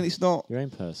 Oh, I mean, it's not your own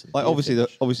person. Like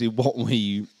obviously, what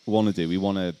we want to do, we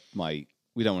want to like.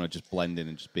 We don't want to just blend in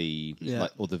and just be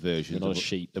like other versions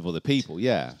of other people.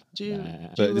 Yeah.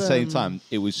 But at the same time,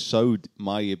 it was so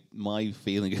my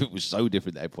feeling of it was so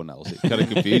different than everyone else. It kind of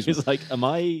confused me. It was like, am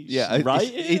I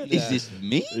right? Is this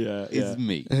me? Yeah. It's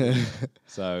me.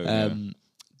 So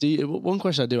one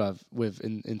question I do have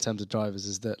in terms of drivers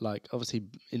is that, like, obviously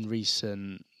in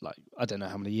recent, like, I don't know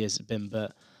how many years it's been,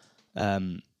 but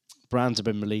brands have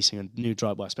been releasing a new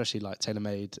driver, especially like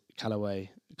TaylorMade,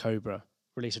 Callaway, Cobra,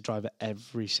 release a driver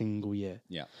every single year.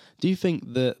 Yeah. Do you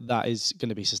think that is going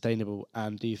to be sustainable,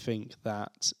 and do you think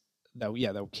that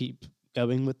they'll keep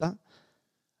going with that?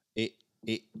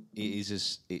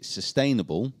 It's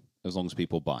sustainable as long as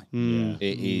people buy.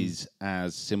 It is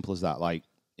as simple as that. Like,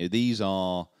 these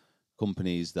are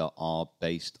companies that are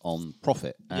based on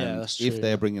profit, and that's true, if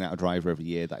they're bringing out a driver every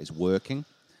year that is working,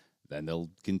 then they'll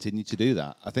continue to do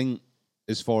that. I think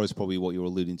as far as probably what you're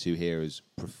alluding to here is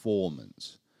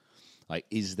performance. Like,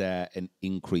 is there an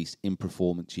increase in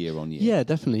performance year on year? Yeah,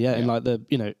 definitely. Yeah, in like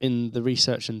in the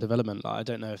research and development, like, I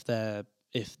don't know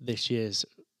if this year's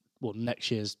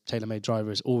next year's TaylorMade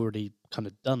driver is already kind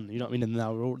of done. You know what I mean? And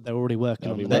now they're already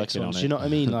working on the next one. You know what I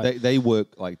mean? Like, they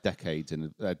work like like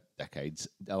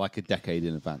a decade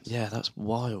in advance. Yeah, that's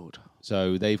wild.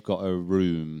 So they've got a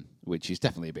room which is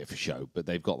definitely a bit of a show, but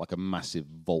they've got like a massive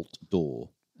vault door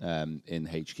in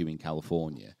HQ in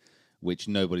California, which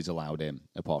nobody's allowed in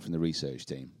apart from the research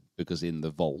team, because in the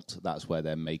vault, that's where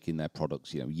they're making their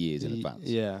products, years in advance.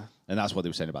 Yeah. And that's what they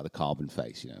were saying about the carbon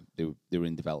face, They were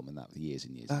in development that for years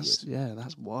and years and years. Yeah,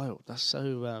 that's wild. That's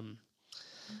so,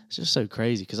 it's just so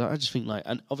crazy, because I just think, like,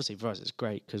 and obviously for us it's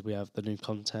great because we have the new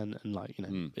content and, like,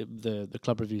 the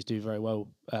club reviews do very well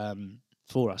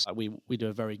for us. Like, we do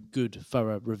a very good,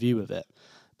 thorough review of it,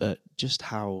 but just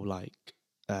how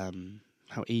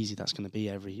easy that's going to be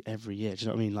every year. Do you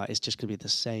know what I mean? Like, it's just going to be the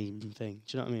same thing.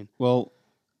 Do you know what I mean? Well,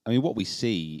 I mean, what we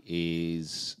see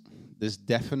is there's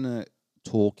definite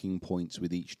talking points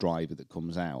with each driver that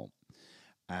comes out,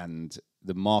 and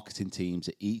the marketing teams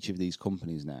at each of these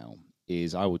companies now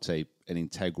is, I would say, an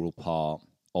integral part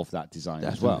of that design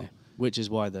as well. Which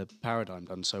is why the Paradigm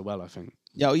done so well, I think.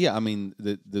 Yeah. I mean,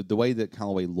 the way that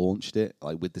Callaway launched it,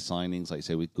 like with the signings, like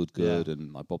say with Good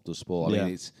and like Bob Does Sport. I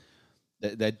mean,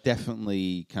 they're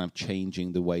definitely kind of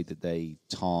changing the way that they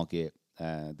target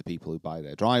the people who buy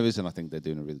their drivers, and I think they're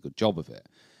doing a really good job of it.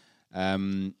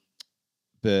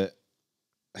 But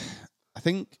I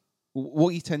think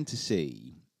what you tend to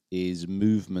see is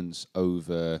movements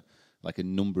over like a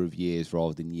number of years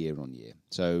rather than year on year.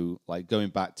 So, like, going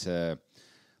back to,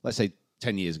 let's say,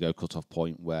 10 years ago, cutoff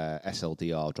point where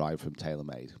SLDR drive from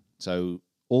TaylorMade. So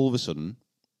all of a sudden,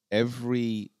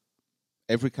 every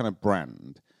kind of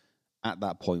brand at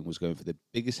that point was going for the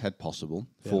biggest head possible,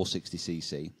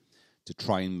 460cc, to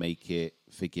try and make it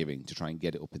forgiving, to try and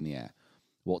get it up in the air.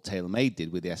 What TaylorMade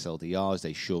did with the SLDR is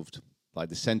they shoved like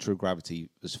the center of gravity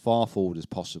as far forward as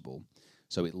possible,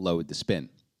 so it lowered the spin.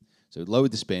 So it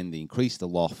lowered the spin, they increased the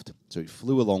loft, so it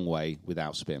flew a long way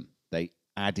without spin. They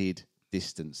added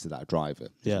distance to that driver.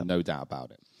 Yeah. There's no doubt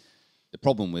about it. The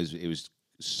problem was it was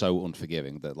so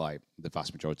unforgiving that like the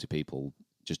vast majority of people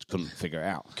just couldn't figure it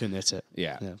out. Couldn't hit it.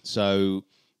 Yeah. Yeah. So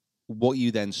what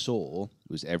you then saw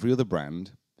was every other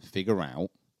brand figure out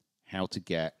how to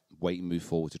get weight and move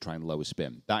forward to try and lower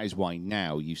spin. That is why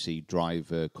now you see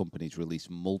driver companies release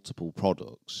multiple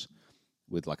products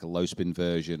with like a low spin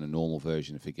version, a normal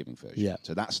version, a forgiving version. Yeah.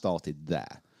 So that started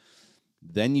there.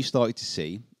 Then you started to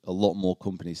see a lot more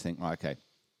companies think, right, okay,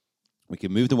 we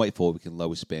can move the weight forward, we can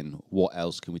lower spin. What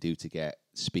else can we do to get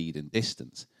speed and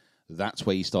distance? That's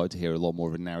where you started to hear a lot more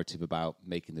of a narrative about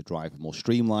making the driver more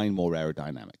streamlined, more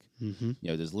aerodynamic. You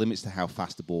know, there's limits to how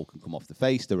fast the ball can come off the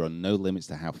face. There are no limits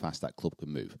to how fast that club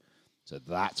can move. So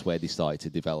that's where they started to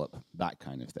develop that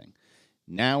kind of thing.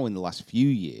 Now, in the last few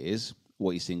years,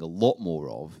 what you're seeing a lot more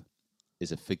of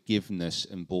is a forgiveness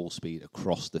and ball speed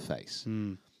across the face.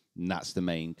 And that's the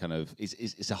main kind of,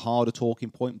 it's a harder talking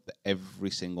point, but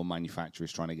every single manufacturer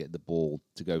is trying to get the ball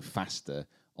to go faster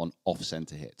on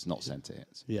off-center hits, not center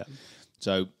hits. Yeah.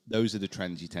 So those are the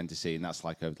trends you tend to see, and that's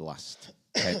like over the last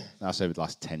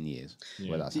 10 years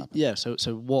where that's happened. Yeah. So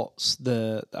what's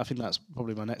the? I think that's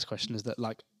probably my next question. Is that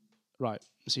like, right?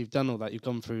 So you've done all that. You've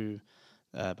gone through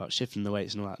about shifting the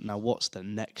weights and all that. Now, what's the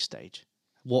next stage?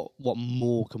 What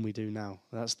more can we do now?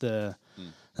 That's the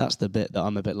bit that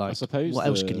I'm a bit like. I suppose what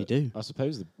else can you do? I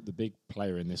suppose the big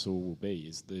player in this all will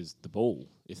be there's the ball.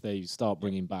 If they start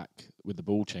bringing back with the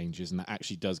ball changes and that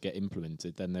actually does get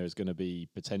implemented, then there's going to be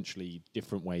potentially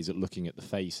different ways of looking at the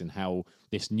face and how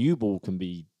this new ball can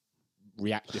be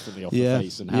react differently off the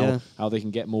face, and how they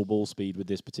can get more ball speed with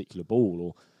this particular ball,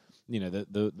 or you know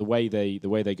the way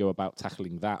they go about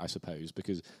tackling that, I suppose,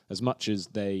 because as much as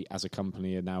they as a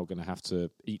company are now going to have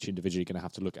to each individually going to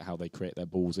have to look at how they create their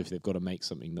balls if they've got to make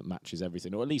something that matches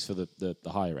everything, or at least for the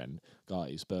higher end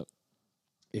guys, but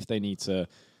if they need to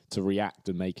react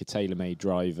and make a tailor-made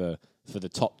driver for the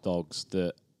top dogs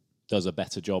that does a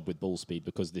better job with ball speed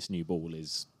because this new ball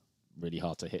is really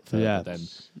hard to hit further, then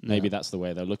maybe that's the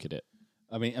way they'll look at it.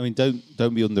 I mean,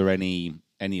 don't be under any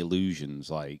illusions.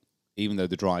 Like, even though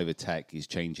the driver tech is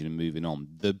changing and moving on,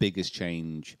 the biggest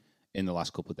change in the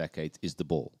last couple of decades is the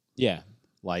ball. Yeah.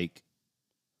 Like,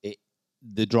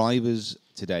 the drivers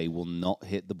today will not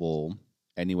hit the ball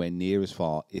anywhere near as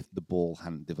far if the ball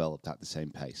hadn't developed at the same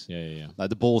pace. Yeah. Like,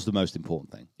 the ball's the most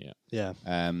important thing. Yeah.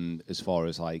 As far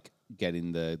as like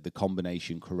getting the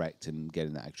combination correct and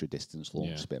getting that extra distance,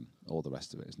 launch, spin, all the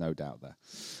rest of it. There's no doubt there.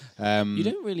 You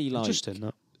don't really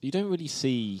you don't really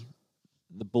see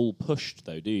the ball pushed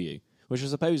though, do you? Which I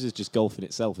suppose is just golf in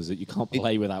itself, is that you can't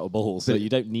play without a ball, so you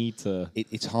don't need to.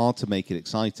 It's hard to make it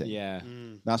exciting. Yeah,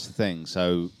 that's the thing.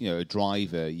 So a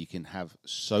driver, you can have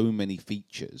so many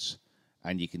features,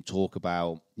 and you can talk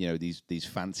about these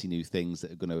fancy new things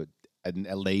that are going to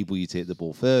enable you to hit the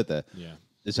ball further. Yeah,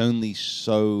 there's only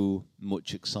so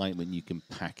much excitement you can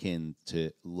pack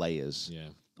into layers. Yeah.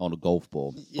 On a golf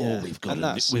ball. Yeah. Oh,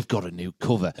 we've got a new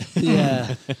cover.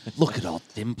 Yeah. Look at our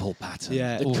dimple pattern.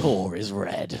 Yeah. The core is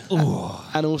red.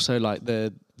 And also, like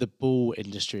the ball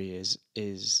industry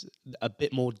is a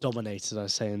bit more dominated,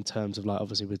 I'd say, in terms of like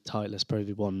obviously with Titleist Pro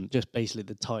V1, just basically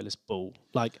the Titleist ball.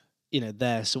 Like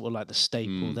they're sort of like the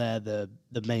staple. They're the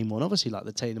main one. Obviously, like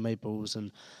the TaylorMade balls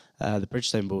and the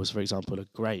Bridgestone balls, for example, are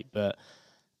great, but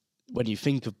when you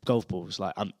think of golf balls,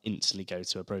 like I'm instantly go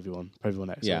to a Pro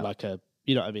V1 X, or like a.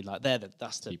 You know what I mean? Like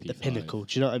that's the pinnacle.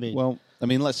 Do you know what I mean? Well, I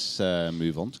mean, let's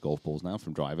move on to golf balls now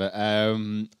from driver.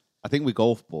 I think with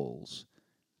golf balls,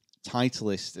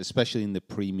 Titleist, especially in the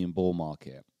premium ball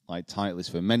market, like Titleist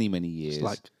for many, many years,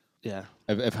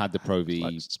 have had the Pro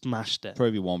V, smashed it. Pro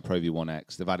V1, Pro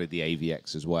V1X. They've added the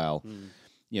AVX as well.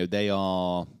 They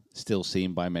are still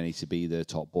seen by many to be the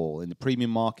top ball in the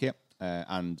premium market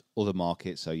and other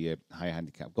markets. So your high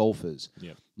handicap golfers,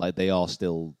 like they are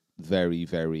still very,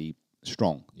 very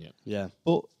strong. Yeah.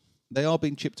 But they are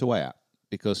being chipped away at,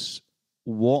 because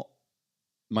what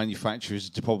manufacturers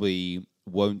probably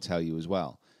won't tell you as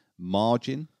well,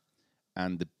 margin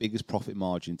and the biggest profit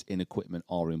margins in equipment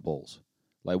are in balls.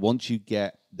 Like once you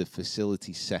get the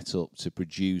facility set up to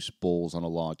produce balls on a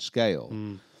large scale,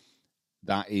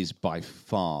 that is by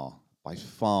far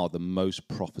the most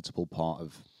profitable part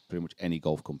of pretty much any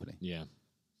golf company. Yeah.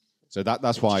 So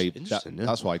that's why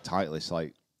that's why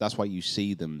Titleist, that's why you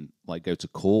see them like go to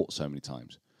court so many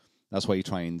times. That's why you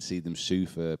try and see them sue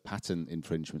for patent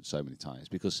infringement so many times,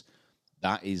 because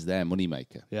that is their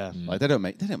moneymaker. Yeah. Like they don't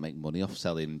make money off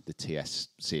selling the TS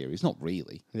series, not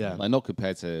really. Yeah. Like not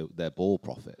compared to their ball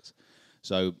profits.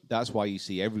 So that's why you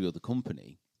see every other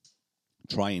company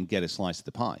try and get a slice of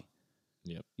the pie.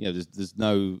 Yep. You know, there's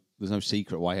no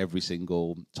secret why every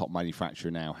single top manufacturer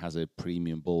now has a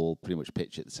premium ball, pretty much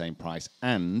pitched at the same price,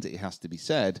 and it has to be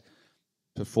said,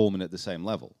 performing at the same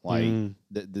level. Like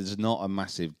there's not a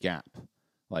massive gap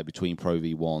like between Pro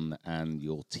V1 and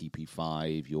your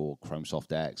TP5, your Chrome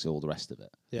Soft X, all the rest of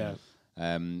it. Yeah.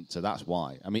 So that's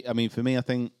why. I mean, for me, I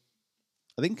think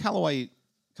Callaway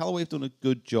have done a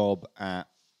good job at.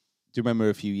 Do you remember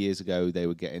a few years ago they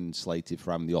were getting slated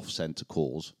for having the off-center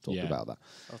calls? Talk about that.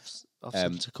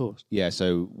 Off-center calls. Yeah.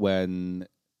 So when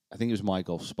I think it was My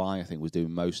Golf Spy, I think was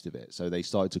doing most of it. So they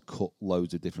started to cut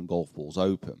loads of different golf balls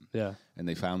open. Yeah. And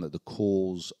they found that the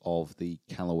cores of the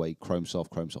Callaway Chrome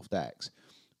Soft X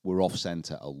were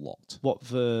off-center a lot. What,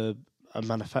 for a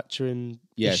manufacturing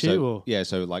issue?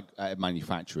 So like at a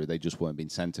manufacturer, they just weren't being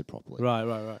centered properly.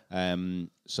 Right.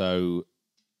 So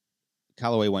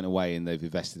Callaway went away and they've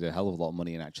invested a hell of a lot of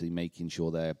money in actually making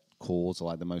sure their cores are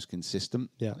like the most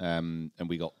consistent. Yeah. And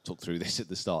we took through this at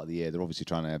the start of the year. They're obviously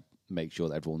trying to make sure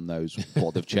that everyone knows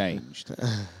what they've changed.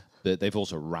 But they've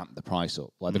also ramped the price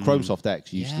up. Like the Chrome Soft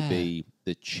X used to be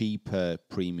the cheaper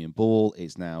premium ball.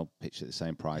 It's now pitched at the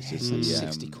same price as the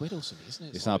 60 quid or something, isn't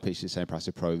it? It's now pitched at the same price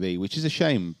as Pro V, which is a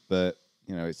shame, but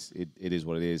you know, it is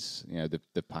what it is. You know,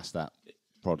 they've passed that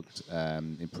product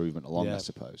improvement along, I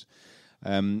suppose.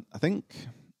 I think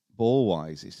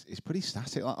ball-wise, it's pretty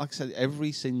static. Like I said,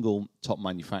 every single top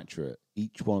manufacturer,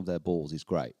 each one of their balls is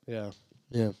great. Yeah.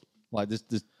 Like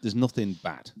there's nothing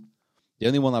bad. The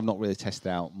only one I've not really tested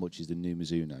out much is the new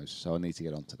Mizuno's, so I need to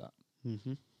get onto that.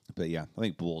 Mm-hmm. But yeah, I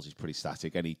think balls is pretty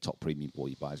static. Any top premium ball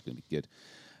you buy is going to be good,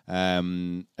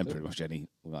 and pretty much any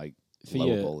like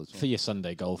lower ball as well. For your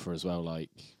Sunday golfer as well.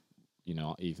 Like, you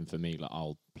know, even for me, like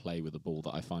I'll play with a ball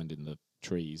that I find in the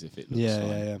trees if it looks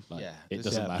fine. Like, it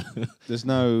doesn't matter. There's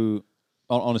no,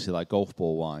 honestly, like golf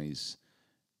ball wise,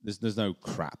 there's no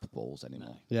crap balls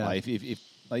anymore. Yeah. Like if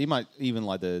like you might even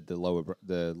like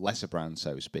the lesser brands,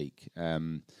 so to speak,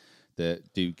 that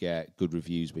do get good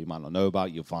reviews, but you might not know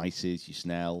about your Vices, your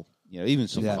Snell, you know, even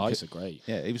some Vice are great.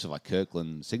 Yeah, even stuff like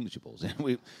Kirkland signature balls.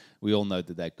 we all know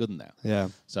that they're good now. Yeah.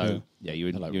 So you're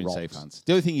in safe hands.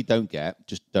 The only thing you don't get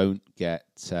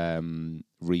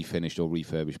refinished or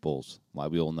refurbished balls.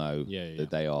 Like we all know that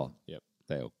they are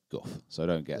guff. So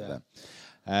don't get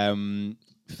them.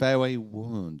 Fairway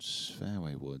woods.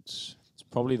 It's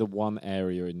probably the one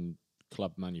area in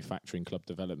club manufacturing, club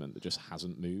development that just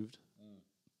hasn't moved.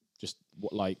 Just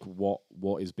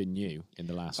what has been new in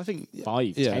the last 10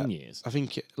 years? I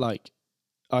think like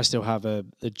I still have a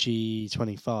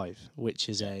G25, which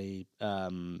is a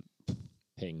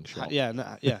ping shot.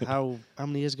 How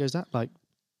many years ago is that? Like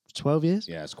 12 years?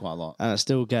 Yeah, it's quite a lot. And I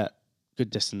still get good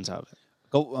distance out of it.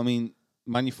 I mean,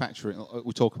 manufacturing.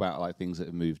 We talk about like things that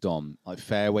have moved on, like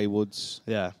fairway woods.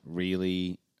 Yeah,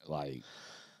 really like.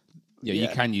 Yeah, you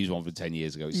can use one from 10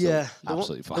 years ago. It's still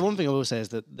absolutely fine. The one thing I will say is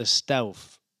that the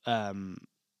stealth.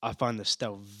 I find the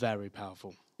stealth very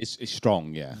powerful. It's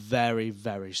strong, yeah. Very,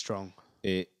 very strong.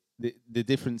 The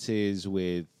difference is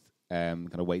with kind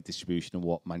of weight distribution and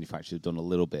what manufacturers have done a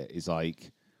little bit is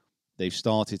like they've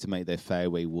started to make their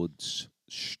fairway woods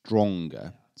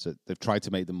stronger. So they've tried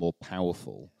to make them more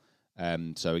powerful.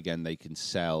 So again, they can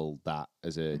sell that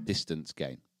as a distance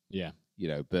gain. Yeah. You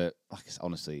know, but like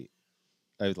honestly,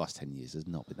 over the last 10 years, there's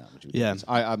not been that much of a difference.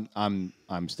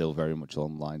 I'm still very much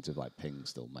along the lines of like ping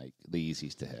still make the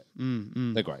easiest to hit.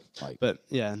 They're great. Like, but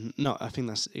yeah, no, I think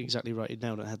that's exactly right. You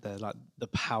nailed it head there. Like the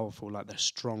powerful, like they're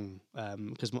strong.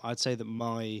 Because I'd say that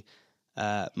my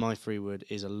freewood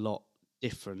is a lot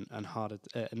different and harder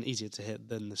and easier to hit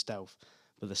than the stealth.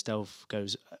 But the stealth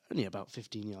goes only about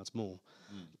 15 yards more.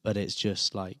 But it's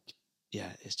just like,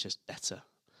 it's just better.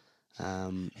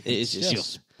 It's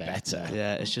just better.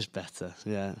 Yeah, it's just better.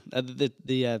 Yeah, the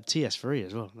TS3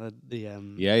 as well.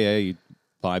 You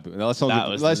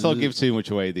vibe. Let's not give too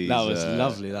much away. These that was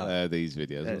lovely. These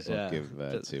videos. Let's not give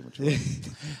too much away.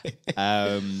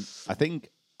 I think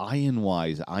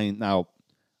iron-wise, now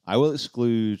I will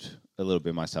exclude a little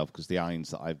bit myself because the irons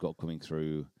that I've got coming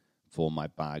through for my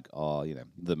bag are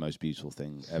the most beautiful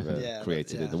thing ever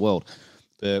created in the world.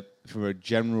 But for a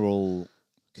general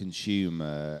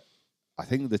consumer, I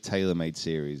think the TaylorMade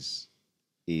series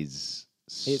is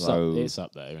it's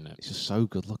up there, isn't it? It's just so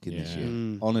good looking this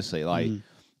year. Honestly, like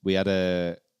we had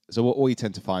so what you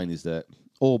tend to find is that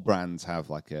all brands have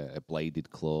like a bladed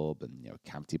club and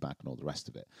cavity back and all the rest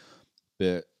of it.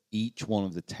 But each one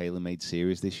of the TaylorMade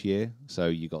series this year, so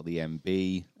you got the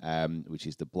MB, which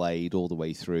is the blade all the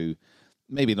way through.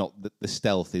 Maybe not the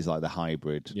stealth is like the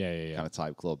hybrid kind of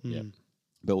type club. Yeah.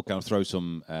 But we'll kind of throw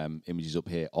some images up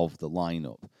here of the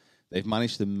lineup. They've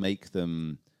managed to make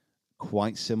them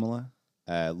quite similar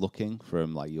looking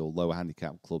from like your lower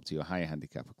handicap club to your higher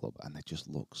handicap club, and they just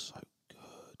look so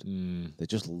good. They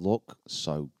just look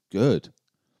so good.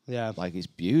 Yeah. Like it's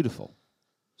beautiful,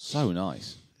 so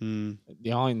nice.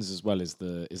 The irons as well is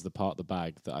the part of the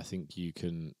bag that I think you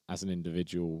can, as an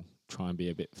individual, try and be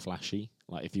a bit flashy.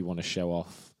 Like if you want to show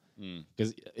off,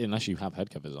 because unless you have head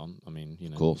covers on, I mean, you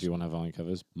know, course. if you want to have iron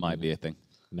covers, Might be a thing.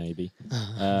 maybe.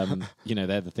 You know,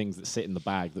 they're the things that sit in the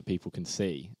bag that people can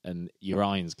see, and your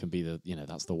irons can be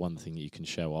that's the one thing that you can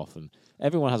show off. And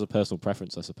everyone has a personal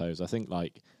preference, I suppose. I think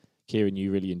like Kieran,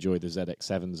 you really enjoy the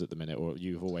ZX7s at the minute, or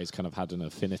you've always kind of had an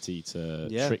affinity to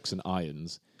tricks and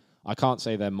irons. I can't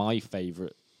say they're my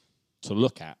favourite to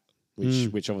look at,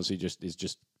 which obviously is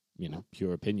just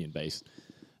pure opinion based.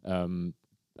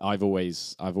 I've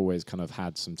always kind of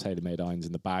had some TaylorMade irons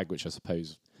in the bag, which I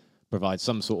suppose provides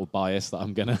some sort of bias that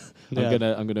I'm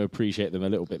gonna appreciate them a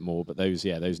little bit more. But those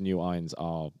new irons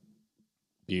are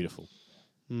beautiful.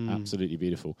 Absolutely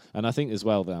beautiful. And I think as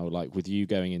well now, like with you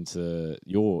going into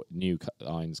your new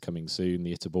irons coming soon,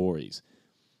 the Itaboris,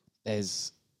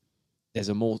 there's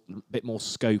a bit more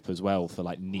scope as well for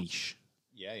like niche.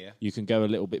 Yeah. You can go a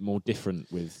little bit more different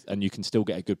with, and you can still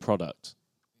get a good product.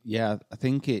 Yeah, I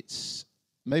think it's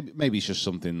maybe it's just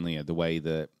something, the way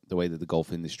that the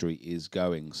golf industry is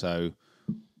going. So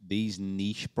these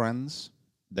niche brands,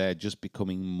 they're just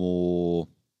becoming more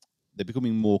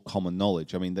common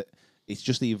knowledge. I mean, it's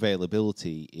just the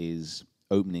availability is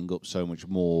opening up so much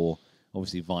more,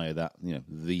 obviously via that,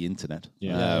 the internet,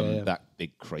 that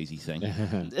big crazy thing.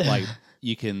 Like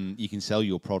you can sell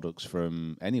your products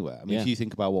from anywhere. I mean, if you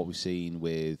think about what we've seen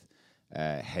with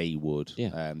Haywood,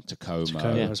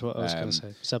 Tacoma, that's what I was going to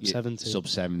say. Sub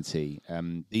 70.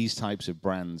 These types of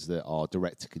brands that are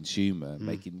direct to consumer,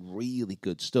 making really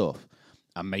good stuff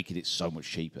and making it so much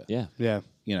cheaper. Yeah.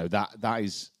 That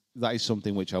is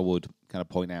something which I would kind of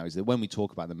point out, is that when we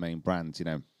talk about the main brands,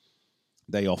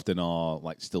 they often are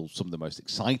like still some of the most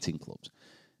exciting clubs,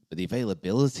 but the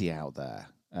availability out there.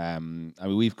 I mean,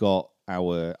 we've got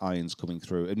our irons coming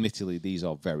through. Admittedly, these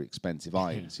are very expensive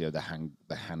irons. They're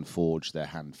hand forged, they're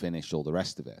hand finished, all the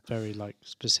rest of it. Very like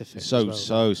specific.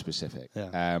 So specific.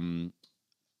 Yeah.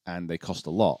 And they cost a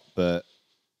lot. But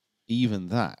even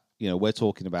that, we're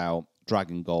talking about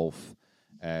Dragon Golf,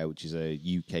 which is a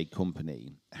UK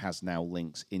company, has now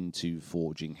links into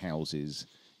forging houses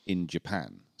in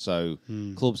Japan. So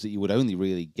clubs that you would only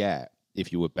really get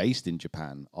if you were based in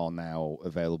Japan are now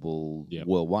available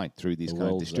worldwide through these kind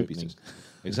of distributors.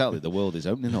 Exactly, the world is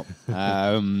opening up.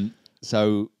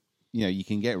 So you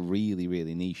can get really,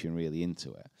 really niche and really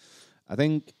into it.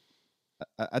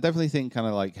 I definitely think kind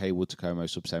of like Haywood, Tacoma,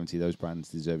 Sub 70, those brands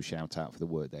deserve a shout out for the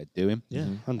work they're doing. Yeah,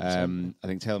 100%. I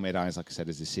think TaylorMade irons, like I said,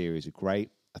 as a series are great.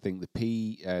 I think the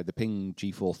Ping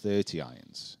G430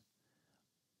 irons.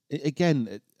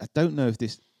 Again, I don't know if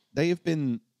they have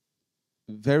been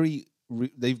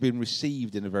they've been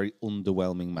received in a very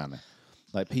underwhelming manner.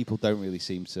 Like people don't really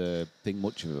seem to think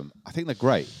much of them. I think they're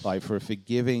great. Like for a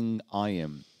forgiving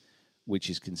iron, which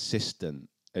is consistent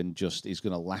and just is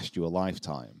going to last you a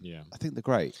lifetime. Yeah, I think they're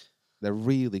great. They're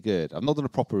really good. I've not done a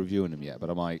proper review on them yet, but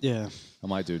I might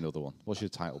do another one. What's your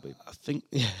title be? I think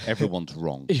Everyone's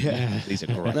wrong. These are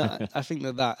great. No, I think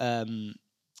that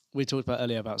we talked about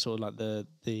earlier about sort of like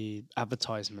the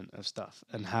advertisement of stuff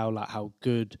and how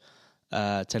good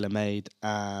TaylorMade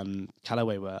and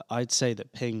Callaway were. I'd say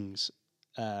that Ping's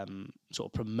sort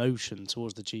of promotion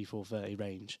towards the G430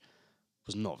 range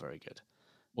was not very good.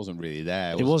 Wasn't really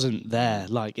there. It wasn't there.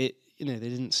 Like it, they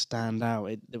didn't stand out.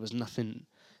 There was nothing.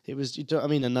 It was. You know what I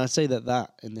mean? And I say that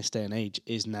in this day and age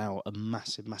is now a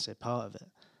massive, massive part of it.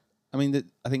 I mean,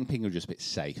 I think Ping are just a bit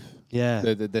safe. Yeah,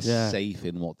 they're safe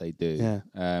in what they do.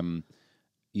 Yeah.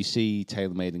 You see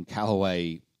TaylorMade and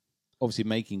Callaway obviously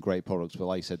making great products, but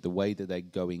like I said, the way that they're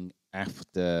going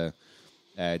after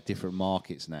different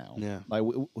markets now. Yeah. Like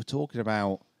we're talking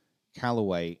about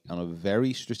Callaway on a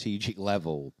very strategic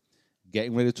level,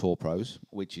 getting rid of Tour Pros,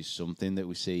 which is something that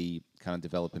we see kind of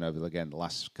developing over, again, the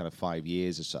last kind of 5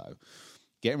 years or so.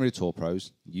 Getting rid of Tour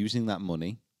Pros, using that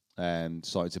money, and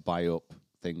starting to buy up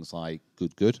things like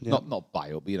Good. Yeah. Not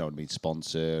buy up, but you know what I mean,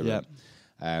 sponsor. Yeah.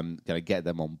 And kind of get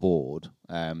them on board.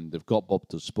 They've got Bob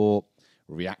Does Sport.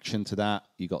 Reaction to that,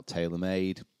 you got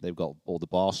TaylorMade. They've got all the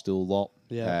Barstool lot.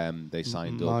 Yeah. They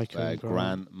signed Micah up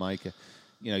Grant, Micah.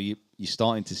 You're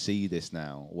starting to see this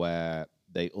now where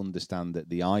they understand that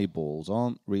the eyeballs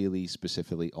aren't really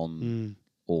specifically on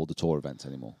all the tour events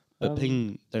anymore. But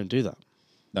Ping don't do that.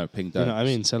 No, Ping don't. You know what I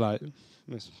mean? So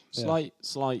like,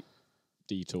 slight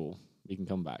detour. We can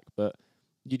come back, but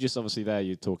you just obviously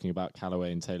you're talking about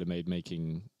Callaway and TaylorMade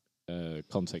making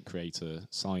content creator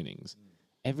signings.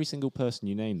 every single person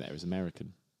you name there is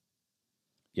American.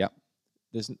 Yep.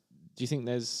 Do you think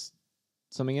there's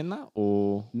something in that,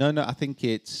 or No, I think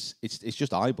it's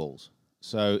just eyeballs.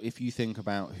 So if you think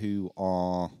about who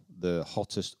are the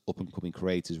hottest up and coming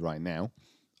creators right now,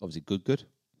 obviously Good.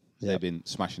 They've been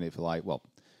smashing it for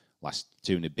last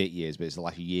 2 and a bit years, but it's the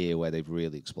last year where they've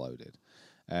really exploded.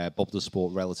 Bob Does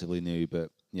Sport, relatively new,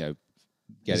 but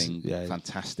getting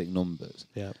fantastic numbers.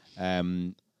 Yeah.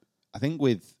 I think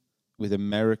with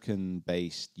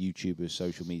American-based YouTubers,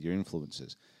 social media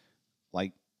influencers,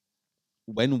 like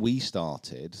when we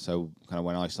started, so kind of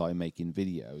when I started making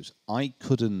videos, I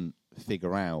couldn't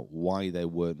figure out why there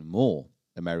weren't more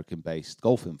American-based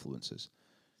golf influencers.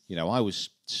 I was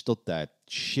stood there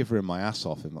shivering my ass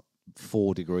off in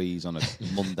 4 degrees on a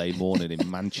Monday morning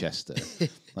in Manchester,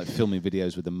 like filming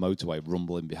videos with the motorway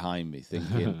rumbling behind me,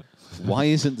 thinking, why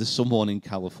isn't there someone in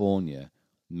California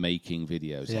making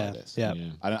videos like this? Yeah.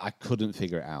 I couldn't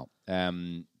figure it out.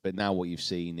 But now what you've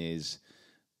seen is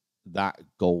that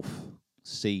golf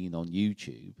scene on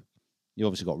YouTube. You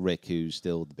obviously got Rick, who's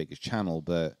still the biggest channel,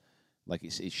 but like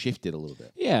it's shifted a little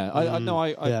bit. Yeah,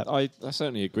 I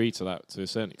certainly agree to that to a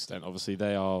certain extent. Obviously,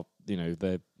 they are,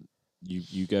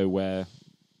 you go where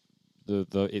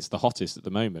it's the hottest at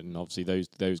the moment, and obviously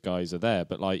those guys are there.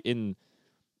 But like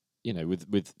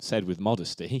with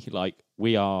modesty, like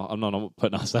we are. I'm not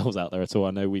putting ourselves out there at all.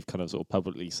 I know we've kind of sort of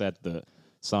publicly said that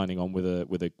signing on with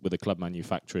a club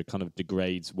manufacturer kind of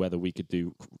degrades whether we could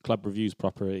do club reviews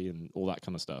properly and all that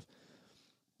kind of stuff.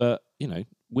 But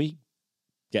we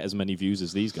get as many views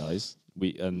as these guys. Not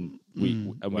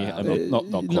quite.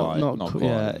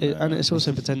 Yeah, and it's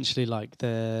also potentially like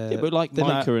but like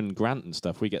Micah and Grant and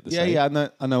stuff, we get the same. Yeah,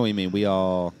 I know what you mean. We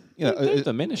are, don't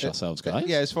diminish ourselves, guys.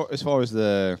 Yeah, as far as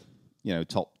the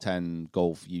top 10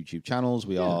 golf YouTube channels,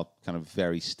 we are kind of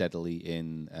very steadily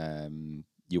in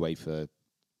UEFA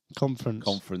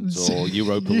conference or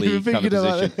Europa League kind of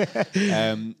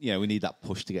position. We need that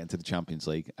push to get into the Champions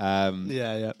League.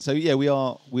 So we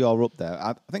are up there.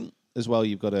 I think as well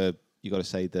you've got to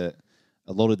say that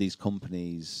a lot of these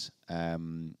companies,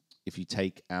 if you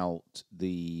take out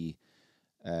the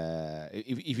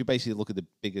if you basically look at the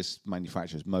biggest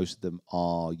manufacturers, most of them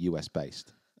are US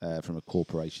based from a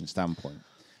corporation standpoint,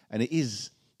 and it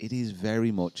is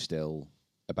very much still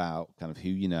about kind of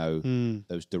who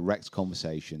those direct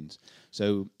conversations.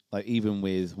 So like even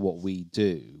with what we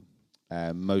do,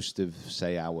 most of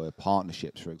say our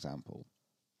partnerships, for example,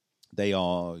 they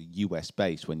are US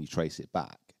based when you trace it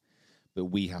back, but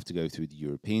we have to go through the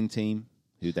European team,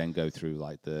 who then go through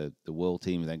like the world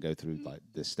team, and then go through like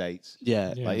the States.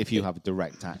 Like if you have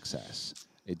direct access,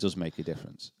 it does make a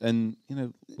difference. And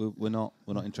we're not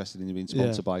interested in being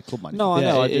sponsored by a club manager. No, I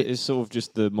know. It's sort of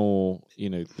just the more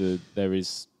there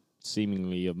is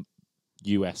seemingly a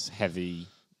US heavy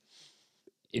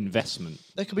investment.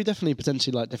 There could be definitely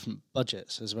potentially like different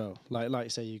budgets as well.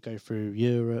 Like say you go through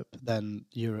Europe, then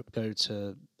Europe go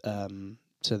to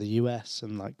the US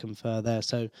and like confer there.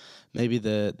 So maybe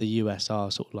the US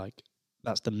are sort of like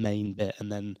that's the main bit,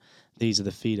 and then these are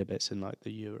the feeder bits in like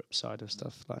the Europe side of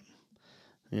stuff. Like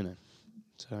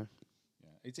so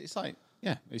it's like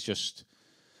it's just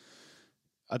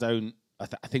I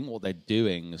think what they're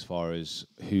doing as far as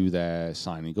who they're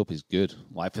signing up is good.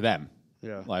 Like for them,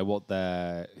 like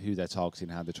who they're targeting,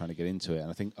 how they're trying to get into it. And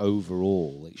I think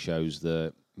overall it shows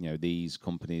that these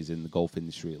companies in the golf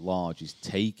industry at large is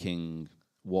taking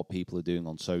what people are doing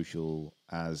on social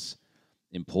as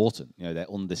important. They're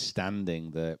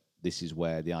understanding that this is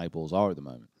where the eyeballs are at the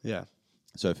moment. Yeah.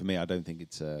 So for me, I don't think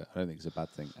it's a bad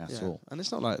thing at all. And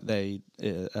it's not like they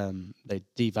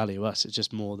devalue us. It's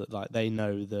just more that like they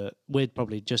know that we're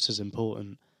probably just as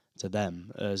important to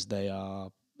them as they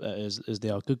are as they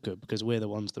are Good, because we're the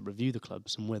ones that review the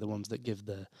clubs and we're the ones that give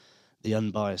the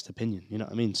unbiased opinion. You know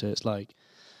what I mean? So it's like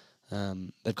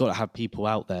they've got to have people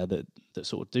out there that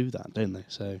sort of do that, don't they?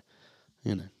 So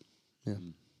yeah,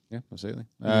 absolutely.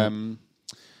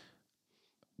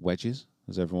 Wedges.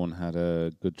 Has everyone had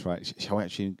a good try? Shall we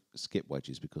actually skip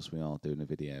wedges because we are doing a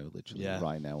video literally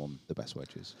right now on the best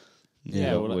wedges? We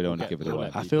don't want to give it away.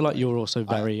 I feel like you're also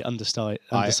very undecided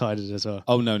as well.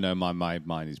 Oh no,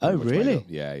 mine is. Oh really?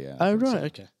 Yeah. Oh right,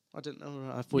 okay. I didn't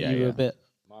know. I thought you were a bit.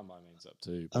 My mind means up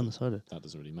too. Undecided. That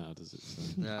doesn't really matter, does it? So.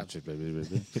 Yeah.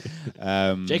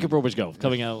 Jacob Broadbridge Golf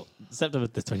coming out September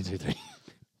the 2023.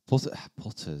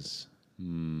 Putters.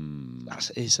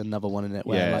 It's another one in it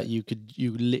where like you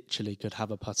literally could have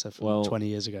a putter from 20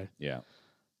 years ago. Yeah.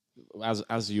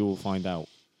 As you'll find out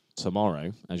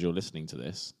tomorrow, as you're listening to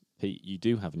this, Pete, you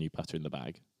do have a new putter in the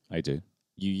bag. I do.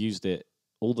 You used it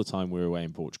all the time we were away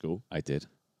in Portugal. I did.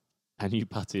 And you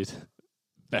putted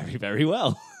very, very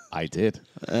well. I did.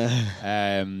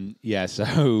 Yeah.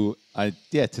 So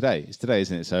today. It's today,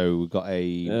 isn't it? So we've got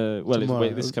a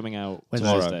This is coming out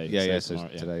tomorrow. Thursday. Yeah. So So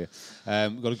tomorrow, today.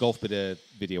 We've got a golf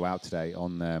video out today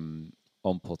on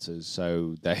putters.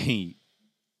 So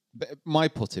my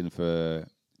putting for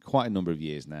quite a number of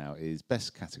years now is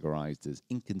best categorized as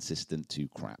inconsistent to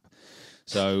crap.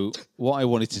 So what I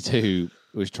wanted to do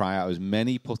was try out as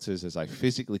many putters as I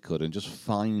physically could and just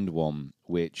find one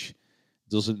which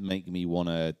doesn't make me want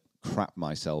to crap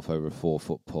myself over a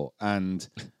 4-foot putt. And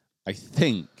I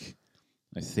think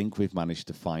we've managed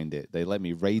to find it. They let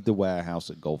me raid the warehouse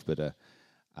at Golf Bidder,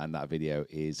 and that video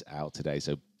is out today.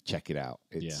 So check it out.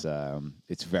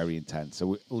 It's very intense. So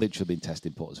we've literally been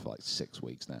testing putters for like 6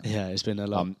 weeks now. Yeah, it's been a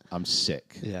lot. I'm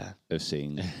sick. Yeah. Of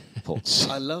seeing putts.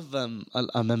 I love. I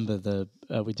remember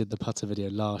we did the putter video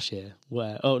last year, or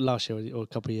a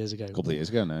couple of years ago. A couple of years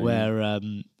ago now. Where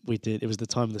we did. It was the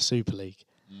time of the Super League,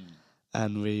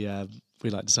 and we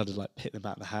like decided to like pick them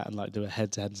out of the hat and like do a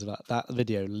head-to-head. So that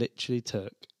video literally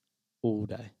took all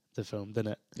day to film,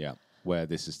 didn't it? Yeah. Where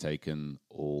this has taken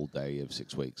all day of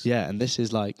 6 weeks. Yeah, and this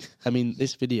is like, I mean,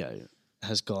 this video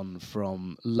has gone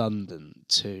from London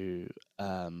to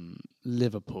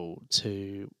Liverpool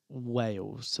to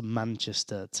Wales to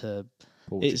Manchester to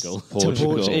Portugal.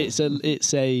 Portugal. It's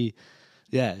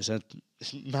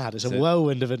mad. It's a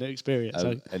whirlwind of an experience.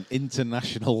 An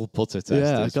international putter test.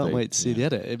 Yeah, I can't wait to see the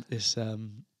edit. It's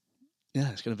going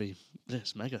to be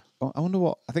mega. I wonder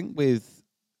what I think with.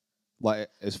 Like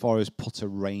as far as putter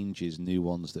ranges, new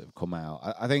ones that have come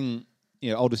out, I think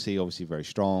Odyssey obviously very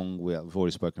strong. We've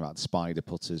already spoken about the spider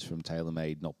putters from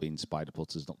TaylorMade not being spider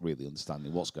putters, not really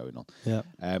understanding what's going on. Yeah.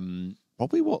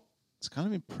 Probably what's kind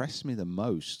of impressed me the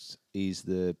most is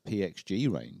the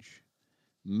PXG range.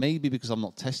 Maybe because I've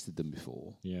not tested them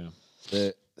before. Yeah,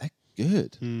 they're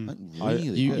good. Like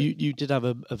really good. You did have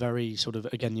a very sort of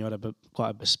you had quite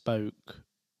a bespoke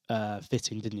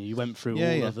fitting, didn't you? You went through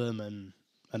all of them and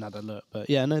had a look, but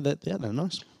they're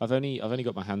nice. I've only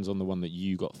got my hands on the one that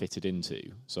you got fitted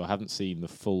into, so I haven't seen the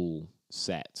full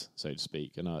set, so to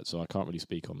speak, and so I can't really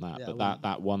speak on that. Yeah, but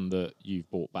that one that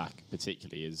you've brought back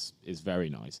particularly is very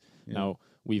nice. Yeah. Now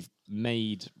we've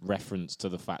made reference to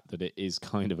the fact that it is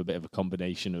kind of a bit of a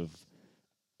combination of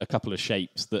a couple of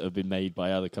shapes that have been made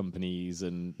by other companies,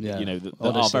 and that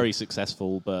are very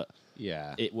successful, but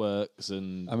it works.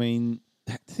 And I mean,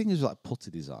 the thing is like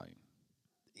putter design,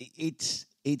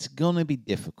 it's going to be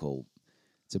difficult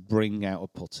to bring out a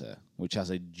putter which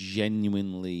has a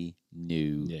genuinely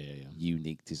new,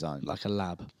 unique design. Like a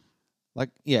lab. Like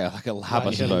a lab,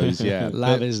 I suppose,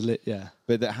 Lab is lit,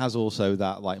 But that has also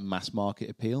that, like, mass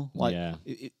market appeal. Like,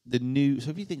 the new...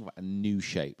 So if you think about a new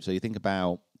shape, so you think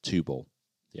about 2-ball.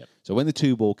 Yeah. So when the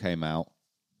 2-ball came out,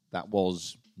 that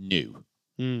was new.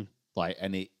 Like,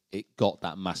 and it got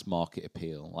that mass market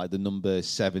appeal. Like the number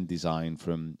 7 design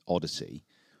from Odyssey.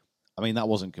 I mean, that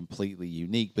wasn't completely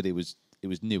unique, but it was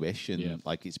newish, and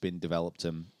like it's been developed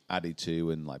and added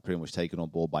to, and like pretty much taken on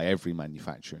board by every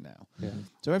manufacturer now. Yeah.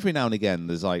 So every now and again,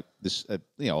 there's like this,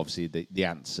 obviously the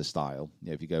Answer style.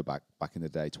 If you go back in the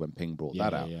day to when Ping brought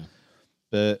that out,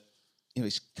 but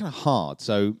it's kind of hard.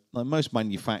 So like most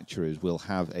manufacturers will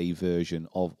have a version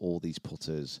of all these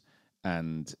putters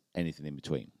and anything in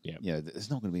between. Yeah.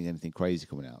 There's not going to be anything crazy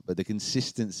coming out, but the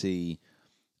consistency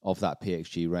of that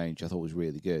PXG range I thought was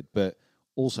really good. But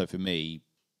also for me,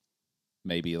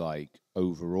 maybe like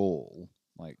overall,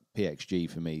 like PXG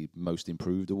for me, most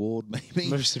improved award, maybe.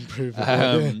 Most improved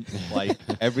award. Like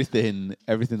everything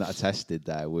that I tested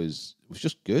there was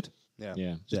just good.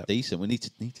 Yeah. Just decent. We need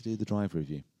to do the drive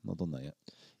review. Not done that yet.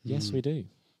 Yes, we do.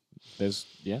 There's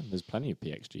plenty of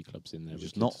PXG clubs in there. We're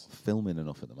just not filming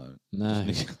enough at the moment. No.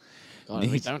 God,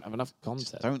 we don't have enough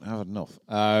content. Don't have enough.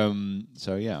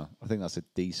 So yeah, I think that's a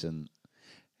decent.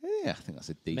 Yeah, I think that's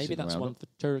a decent. Maybe that's one for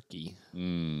Turkey.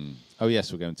 Oh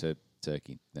yes, we're going to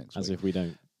Turkey next week. As if we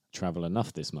don't travel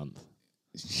enough this month.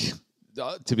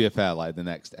 To be fair, like the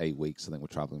next 8 weeks, I think we're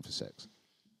traveling for 6.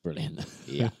 Brilliant.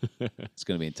 Yeah, it's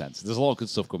going to be intense. There's a lot of good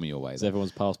stuff coming your way. Is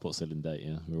everyone's passport still in date?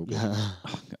 Yeah, we're all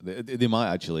good. They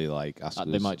might actually like ask us.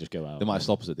 They might just go out. They might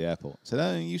stop us at the airport. Say,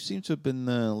 "Oh, you seem to have been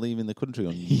leaving the country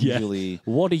unusually."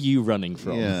 What are you running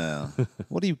from? Yeah.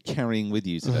 What are you carrying with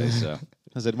you today, sir?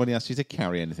 Has anybody asked you to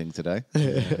carry anything today?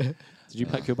 Did you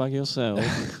pack your bag yourself?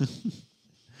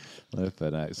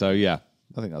 So yeah,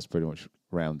 I think that's pretty much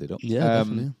rounded up. Yeah,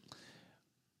 definitely.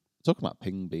 Talking about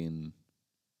Ping being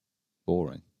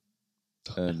boring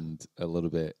and a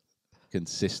little bit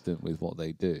consistent with what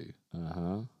they do.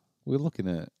 We're looking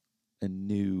at a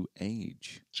new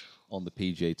age on the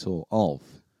PGA Tour of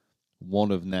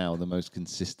one of now the most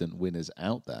consistent winners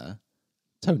out there,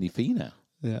 Tony Finau.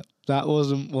 Yeah, that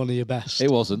wasn't one of your best.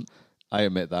 It wasn't. I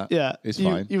admit that. Yeah, it's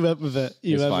fine. You went with it.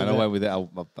 It's fine. I went with it.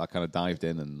 I kind of dived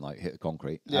in and hit the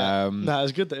concrete. Yeah. No, it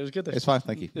was good. It was good. It's fine.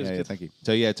 Thank you. Yeah, thank you.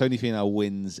 So Tony Finau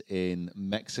wins in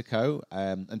Mexico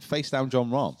and faced down Jon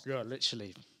Rahm. Yeah,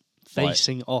 literally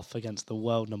facing off against the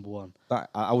world number one.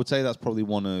 I would say that's probably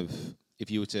one of, if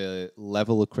you were to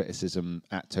level a criticism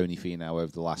at Tony Finau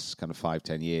over the last kind of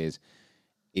 5-10 years,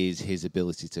 is his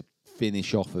ability to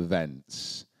finish off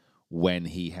events when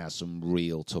he has some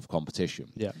real tough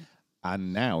competition. Yeah.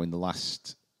 And now, in the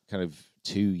last kind of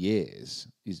 2 years,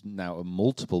 he's now a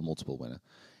multiple winner.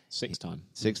 Six-time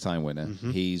winner. Mm-hmm.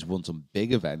 He's won some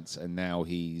big events, and now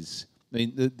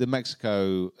the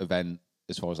Mexico event,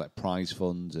 as far as like prize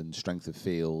funds and strength of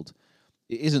field,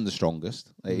 it isn't the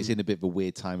strongest. It's in a bit of a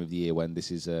weird time of the year when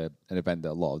this is an event that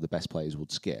a lot of the best players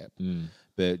would skip.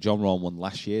 But Jon Rahm won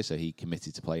last year, so he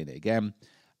committed to playing it again.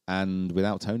 And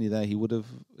without Tony there, he would have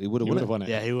won it.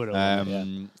 Yeah, he would have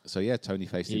won it. So Tony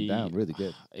faced him down. Really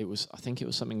good. I think it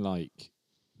was something like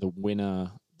the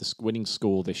winning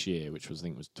score this year, which was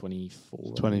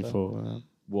 24. 24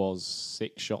 was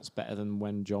 6 shots better than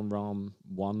when Jon Rahm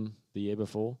won the year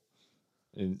before.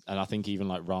 And I think even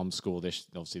like Rahm's score this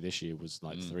year was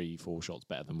like 3-4 shots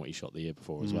better than what he shot the year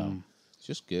before as well. It's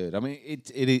just good. I mean,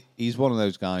 he's one of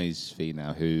those guys,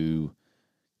 Finau, who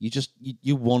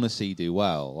you want to see do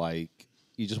well. Like,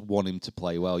 you just want him to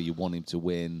play well. You want him to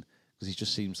win because he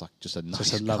just seems like just a nice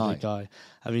just a lovely guy.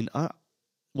 I mean,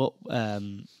 what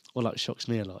like shocks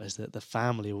me a lot is that the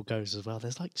family all goes as well.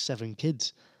 There's like 7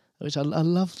 kids, which I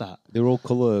love that. They were all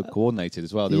colour coordinated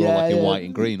as well. They were all like in white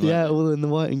and green, yeah, weren't they? all in the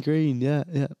white and green. Yeah.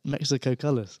 Mexico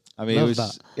colours. I mean, love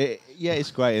that.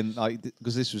 It's great, and like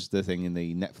because this was the thing in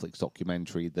the Netflix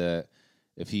documentary that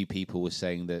a few people were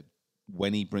saying that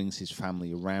when he brings his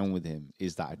family around with him,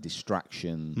 is that a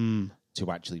distraction to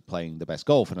actually playing the best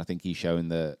golf? And I think he's showing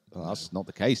that that's not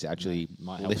the case. It actually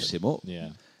lifts him up. Yeah.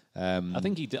 I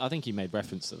think he made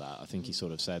reference to that. I think he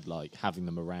sort of said like having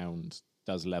them around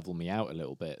does level me out a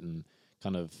little bit and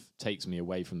kind of takes me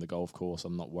away from the golf course.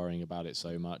 I'm not worrying about it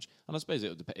so much. And I suppose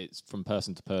it's from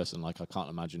person to person. Like I can't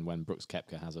imagine when Brooks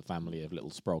Koepka has a family of little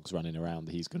sprogs running around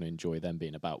that he's going to enjoy them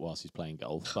being about whilst he's playing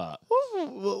golf. But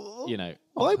you know,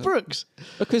 why Brooks?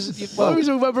 Because why are we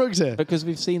talking about Brooks here? Because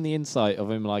we've seen the insight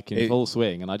of him like in full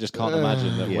swing, and I just can't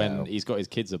imagine that when he's got his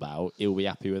kids about, he'll be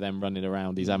happy with them running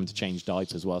around. He's having to change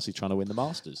diapers whilst he's trying to win the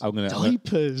Masters.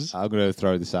 Diapers. I'm going to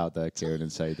throw this out there, Kieran,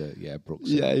 and say that Brooks.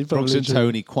 Yeah, Brooks and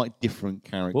Tony, quite different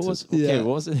characters. What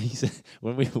was it he said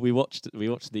when we watched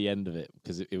the end of it,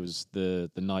 because it was the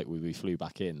night we flew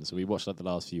back in, so we watched like the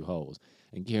last few holes,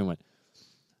 and Kieran went,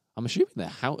 I'm assuming they're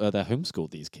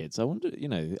homeschooled, these kids. I wonder,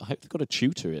 I hope they've got a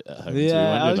tutor at home.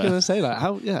 Yeah, I was going to say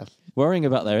that. Worrying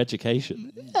about their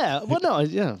education. Yeah, well, no,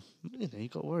 yeah.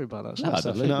 You've got to worry about that sort of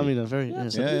stuff. You know what I mean?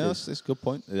 That's a good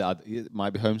point. It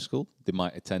might be homeschooled. They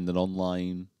might attend an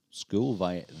online school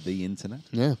via the internet.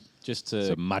 Yeah. Just to it's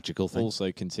a magical thing.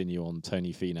 Also continue on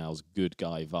Tony Finau's good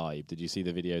guy vibe. Did you see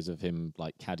the videos of him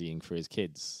like caddying for his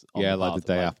kids? The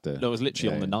day after. No, it was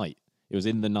literally on the night. It was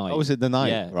in the night. Oh, was it the night?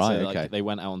 Yeah, right. So, okay. They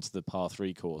went out onto the par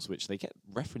 3 course, which they get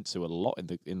referenced to a lot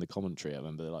in the commentary. I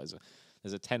remember there's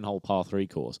a 10-hole par 3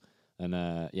 course, and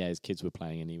his kids were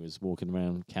playing, and he was walking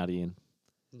around caddying.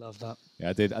 Love that. Yeah,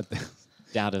 I did.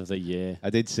 Dad of the year. I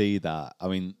did see that. I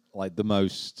mean, like the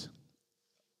most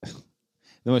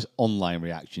online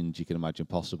reactions you can imagine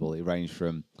possible. It ranged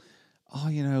from,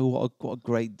 what a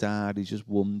great dad who's just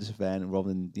won this event, and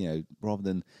rather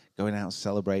than going out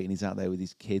celebrating, he's out there with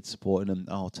his kids supporting them.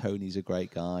 Oh, Tony's a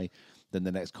great guy. Then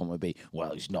the next comment would be,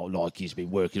 well, it's not like he's been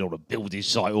working on a building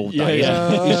site all day.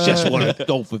 He's just won a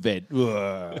golf event.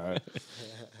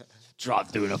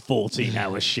 Drive doing a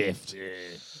 14-hour shift.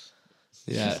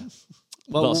 Yeah.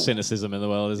 Well, a lot of cynicism in the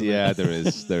world, isn't there? Yeah,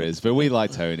 there is. But we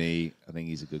like Tony. I think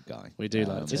he's a good guy. We do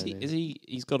like Tony.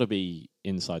 He's got to be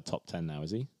inside top 10 now,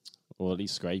 is he? Or at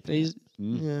least scraping.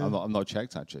 I'm not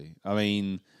checked, actually. I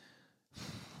mean,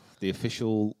 the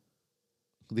official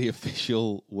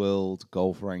world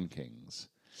golf rankings.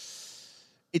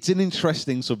 It's an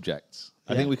interesting subject.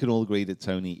 I think we can all agree that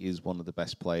Tony is one of the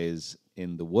best players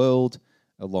in the world,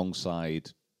 alongside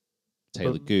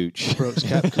Taylor Gooch. Brooks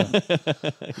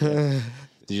Koepka. Yeah.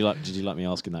 Did you like me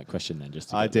asking that question then?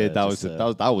 I did. That was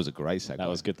a great segue. That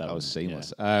was good. That was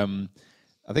seamless. Yeah.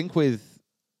 I think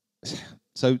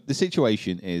so the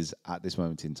situation is at this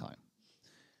moment in time,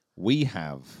 we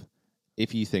have,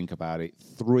 if you think about it,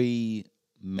 3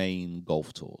 main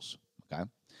golf tours. Okay,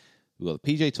 we've got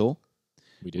the PGA Tour.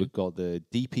 We do. We've got the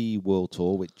DP World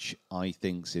Tour, which I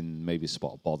think's in maybe a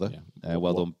spot of bother. Yeah.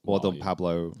 Well done,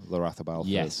 Pablo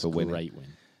Larrazabal for winning. Great win.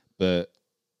 But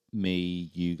me,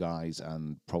 you guys,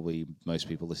 and probably most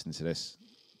people listening to this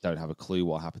don't have a clue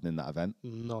what happened in that event.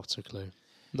 Not a clue.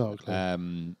 Not a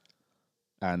clue.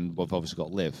 And we've obviously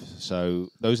got Live. So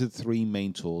those are the three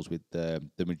main tours with the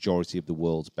majority of the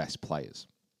world's best players.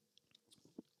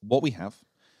 What we have,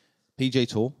 PJ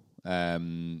Tour,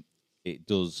 it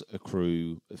does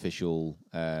accrue official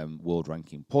world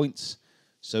ranking points.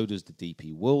 So does the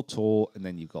DP World Tour. And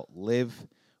then you've got Live,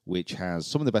 which has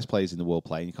some of the best players in the world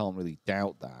playing. You can't really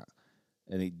doubt that.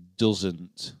 And it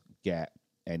doesn't get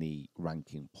any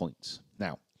ranking points.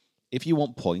 Now, if you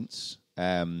want points,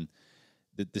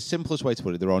 the simplest way to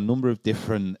put it, there are a number of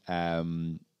different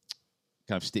kind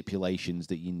of stipulations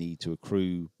that you need to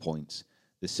accrue points.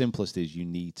 The simplest is you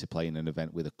need to play in an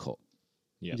event with a cut.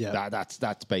 Yeah.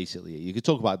 That's basically it. You could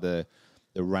talk about the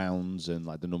rounds and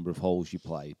like the number of holes you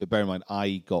play, but bear in mind,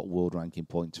 I got world ranking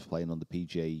points for playing on the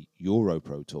PGA Euro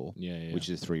Pro Tour, which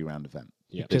is a 3-round event.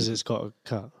 Yeah, because it's got a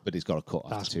cut. But it's got a cut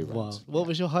after 2 rounds. Wild. What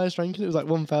was your highest ranking? It was like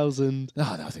 1,000. No,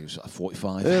 I think it was like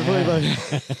 45.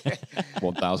 45.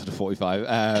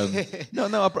 1,045.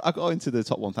 No, I got into the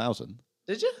top 1,000.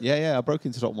 Did you? Yeah, I broke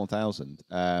into top 1,000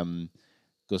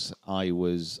 because I think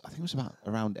it was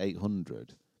around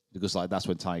 800. Because like that's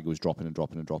when Tiger was dropping. And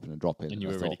you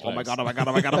were really close. Oh my god! Oh,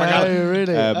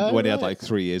 really? When he had like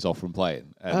 3 years off from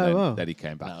playing, and then he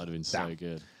came back. That would have been so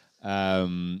good.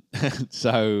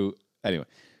 So anyway,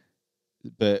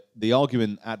 but the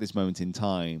argument at this moment in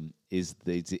time is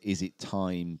it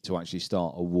time to actually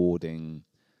start awarding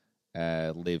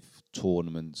Live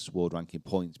tournaments world ranking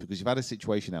points? Because you've had a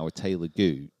situation now with Taylor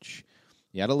Gooch.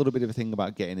 He had a little bit of a thing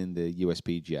about getting in the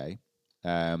USPGA.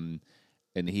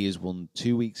 And he has won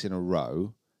 2 weeks in a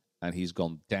row, and he's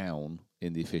gone down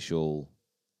in the official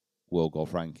World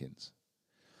Golf Rankings.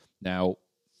 Now,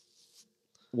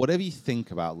 whatever you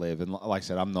think about Liv, and like I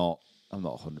said, I'm not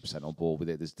 100% on board with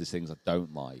it. There's things I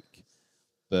don't like,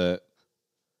 but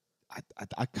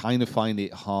I kind of find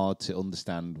it hard to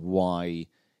understand why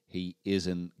he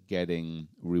isn't getting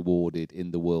rewarded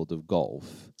in the world of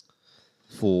golf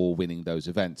for winning those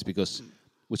events. Because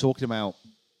we're talking about.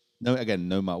 No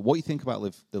matter what you think about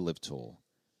the Live Tour,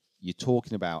 you're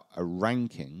talking about a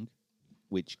ranking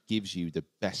which gives you the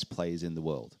best players in the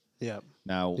world. Yeah.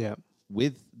 Now,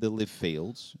 with the Live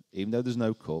fields, even though there's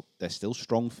no cup, they're still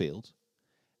strong fields,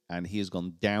 and he has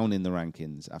gone down in the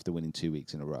rankings after winning 2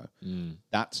 weeks in a row.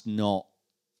 That's not,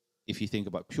 if you think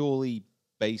about purely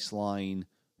baseline,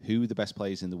 who the best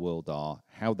players in the world are,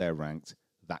 how they're ranked,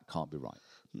 that can't be right.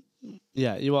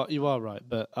 Yeah, you are right.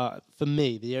 But for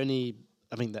me, the only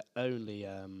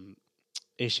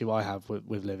issue I have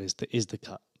with Liv is the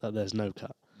cut, that there's no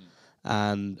cut.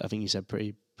 And I think you said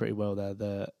pretty well there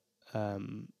that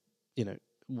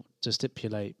to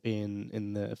stipulate being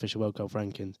in the official World Golf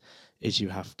Rankings is you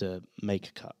have to make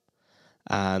a cut.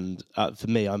 And for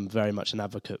me, I'm very much an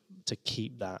advocate to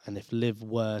keep that. And if Liv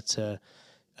were to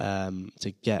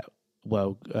get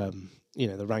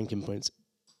the ranking points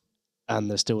and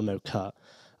there's still no cut,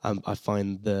 I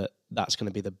find that that's going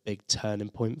to be the big turning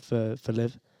point for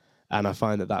Liv, and I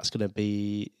find that that's going to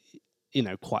be,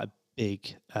 quite a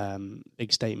big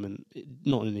statement,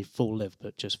 not only for Liv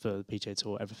but just for the PGA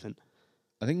Tour, everything.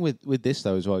 I think with this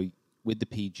though as well, with the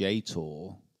PGA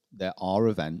Tour, there are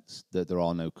events that there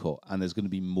are no cut, and there's going to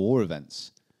be more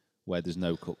events where there's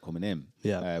no cut coming in.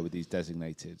 With these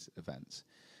designated events,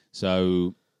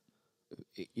 so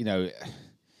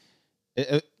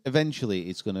eventually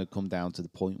it's going to come down to the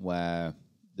point where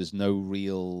there's no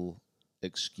real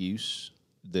excuse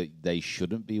that they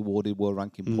shouldn't be awarded world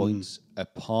ranking points,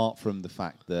 apart from the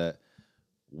fact that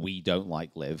we don't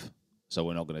like Liv, so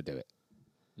we're not going to do it.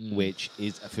 Which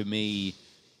is, for me,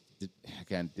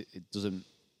 again,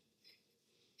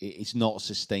 it's not a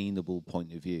sustainable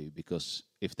point of view, because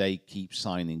if they keep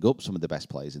signing up some of the best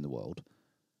players in the world,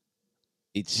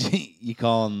 it's you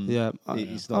can't. Yeah.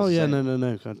 It's not.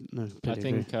 No. I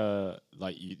think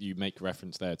you make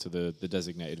reference there to the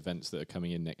designated events that are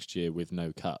coming in next year with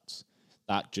no cuts.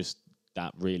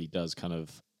 That really does kind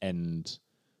of end,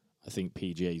 I think,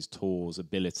 PGA's Tour's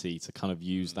ability to kind of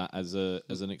use that as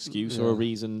an excuse or a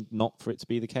reason not for it to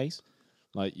be the case.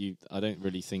 Like I don't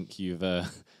really think you've got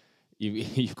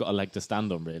a leg to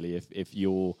stand on, really, if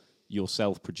you're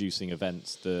yourself producing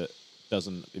events that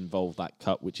doesn't involve that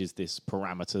cut, which is this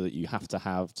parameter that you have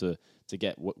to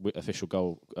get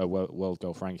official world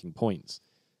golf ranking points,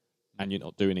 and you're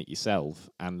not doing it yourself,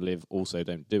 and Liv also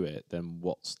don't do it, then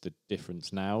what's the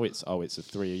difference now? It's a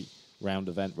 3-round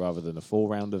event rather than a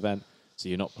 4-round event, so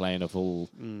you're not playing a full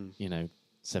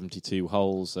 72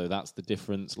 holes, so that's the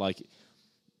difference. Like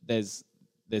there's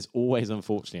always,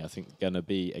 unfortunately, I think, going to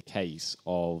be a case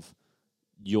of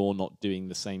you're not doing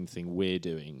the same thing we're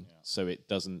doing, so it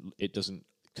doesn't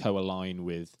co-align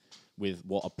with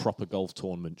what a proper golf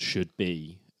tournament should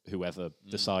be. Whoever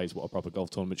decides what a proper golf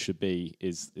tournament should be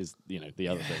is the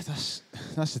other thing.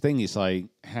 That's the thing. It's like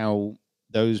how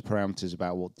those parameters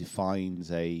about what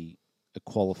defines a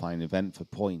qualifying event for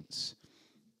points.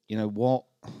 What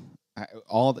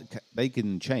they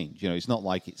can change. It's not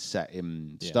like it's set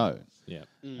in stone. Yeah.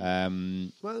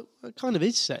 Well, it kind of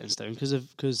is set in stone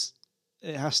because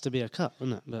it has to be a cut,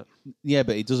 isn't it? But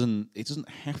but it doesn't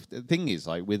have to. The thing is,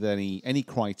 like with any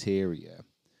criteria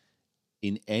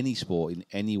in any sport in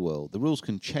any world, the rules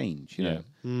can change.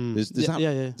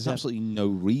 There's absolutely no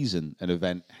reason an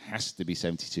event has to be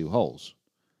 72 holes.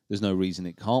 There's no reason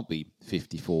it can't be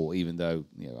 54, even though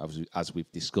as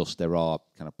we've discussed, there are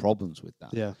kind of problems with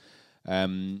that. Yeah,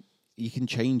 you can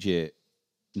change it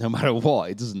no matter what.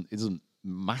 It doesn't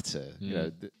matter.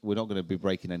 We're not going to be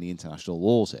breaking any international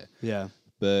laws here. Yeah,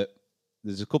 but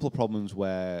there's a couple of problems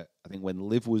where I think when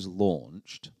Live was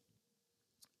launched,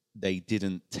 they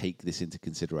didn't take this into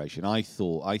consideration. I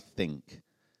think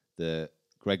that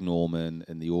Greg Norman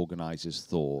and the organisers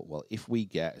thought, well, if we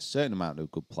get a certain amount of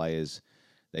good players,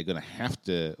 they're going to have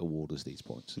to award us these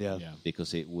points. Yeah.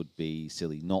 Because it would be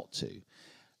silly not to.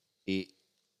 It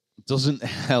doesn't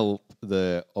help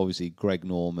that obviously Greg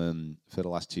Norman for the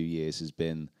last 2 years has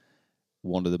been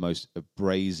one of the most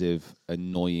abrasive,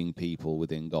 annoying people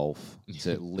within golf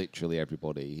to literally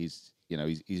everybody. He's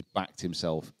backed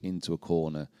himself into a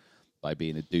corner by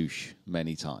being a douche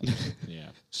many times.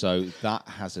 So that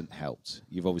hasn't helped.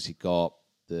 You've obviously got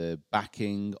the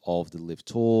backing of the Live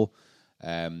Tour,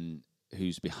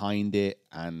 who's behind it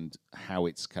and how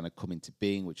it's kind of come into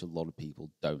being, which a lot of people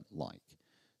don't like.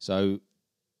 So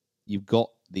you've got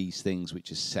these things which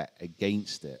are set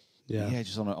against it. Yeah,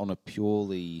 just on a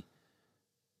purely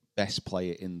best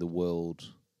player in the world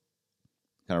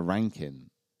kind of ranking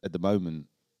at the moment,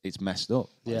 it's messed up.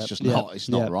 It's just not. It's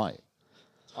not right.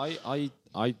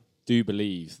 I do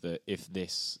believe that if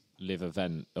this Live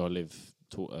event or Live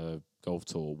golf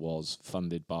tour was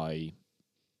funded by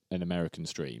an American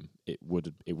stream, it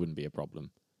wouldn't be a problem.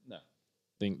 No,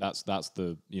 I think that's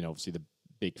the obviously the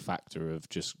big factor of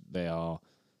just they are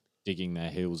digging their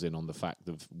heels in on the fact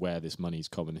of where this money's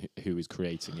coming, who is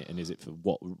creating it, and is it for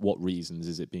what reasons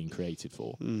is it being created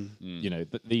for?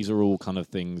 These are all kind of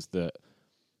things that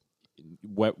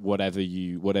whatever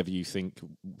you think,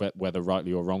 whether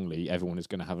rightly or wrongly, everyone is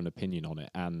going to have an opinion on it,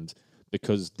 and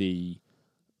because the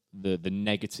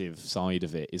negative side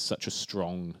of it is such a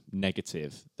strong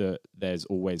negative that there's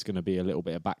always going to be a little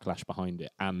bit of backlash behind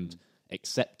it and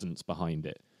acceptance behind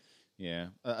it. Yeah,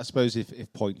 I suppose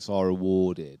if points are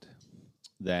awarded,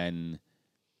 then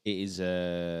it is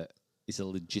a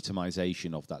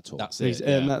legitimization of that tour. That's it,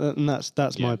 and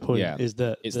that's my point. Yeah. Is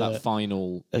that it's that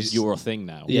final? You're a thing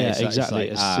now. Yeah, exactly.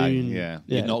 Like, as soon,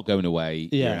 you're not going away.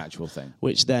 You're an actual thing.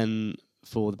 Which then,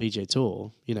 for the PGA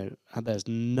Tour, there's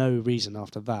no reason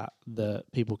after that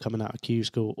people coming out of Q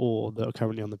School or that are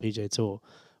currently on the PGA Tour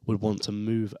would want to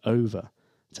move over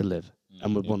to Live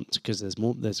and would want, because there's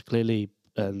more. There's clearly.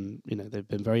 They've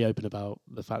been very open about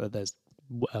the fact that there's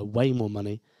way more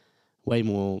money, way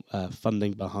more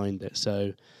funding behind it.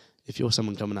 So if you're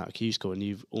someone coming out of Q School and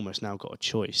you've almost now got a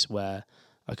choice where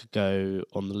I could go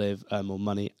on the Live, earn more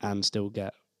money and still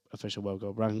get official World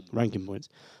Golf ranking points,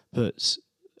 puts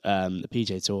the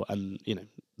PGA Tour and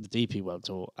the DP World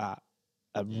Tour at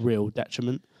a real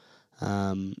detriment.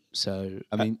 So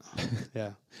I mean,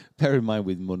 bear in mind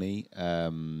with money.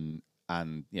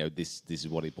 And this is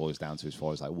what it boils down to as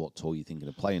far as like what tour you're thinking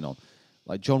of playing on.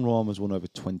 Like John Rahman's won over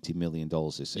 $20 million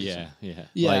this season.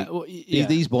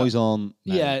 These boys aren't.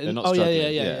 They're not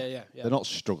struggling. Yeah. They're not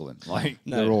struggling. Like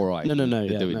they're all right. No.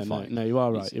 They're doing fine. No, you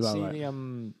are right. You are see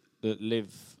right. The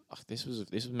Live. This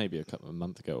was maybe a couple of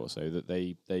months ago or so that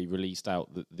they released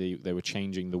out that they were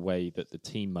changing the way that the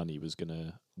team money was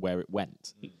where it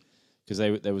went, because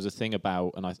there was a thing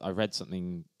about, and I read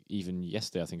something even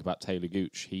yesterday I think about Taylor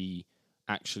Gooch. He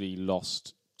actually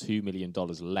lost $2 million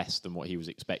less than what he was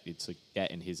expected to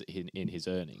get in his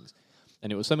earnings,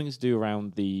 and it was something to do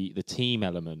around the team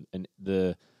element, and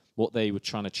what they were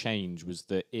trying to change was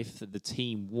that if the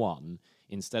team won,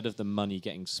 instead of the money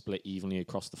getting split evenly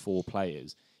across the 4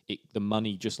 players, the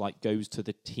money just like goes to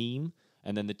the team,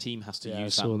 and then the team has to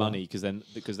use that money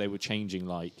because they were changing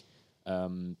like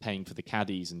paying for the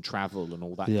caddies and travel and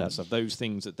all that kind of stuff. Those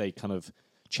things that they kind of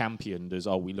championed as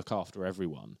we look after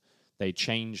everyone. They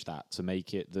changed that to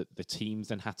make it that the teams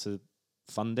then had to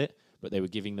fund it, but they were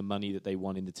giving the money that they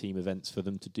won in the team events for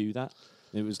them to do that.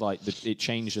 It was like it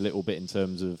changed a little bit in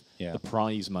terms of the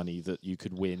prize money that you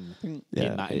could win in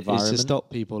that environment. It's to stop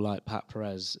people like Pat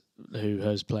Perez, who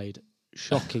has played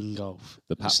shocking golf.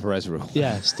 The Pat Perez rule.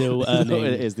 Yeah, still earning.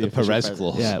 It is the Perez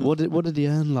clause. Yeah, what did he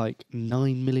earn? Like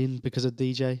 9 million because of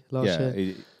DJ last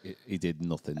year? He did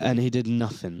nothing. And he did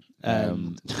nothing.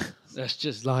 That's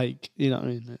just like, you know what I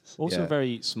mean? It's also, a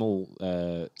very small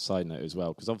side note as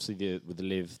well, because obviously with the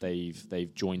Live,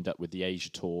 they've joined up with the Asia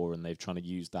Tour, and they've trying to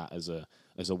use that as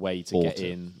a way to get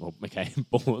in, or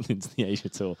bought into the Asia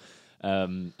Tour,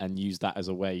 and use that as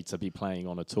a way to be playing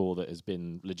on a tour that has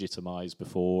been legitimised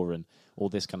before, and all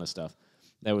this kind of stuff.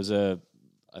 There was I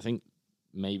think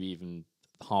maybe even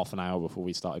half an hour before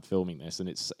we started filming this, and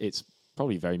it's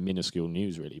probably very minuscule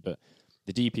news really, but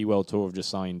the DP World Tour have just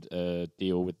signed a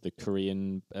deal with the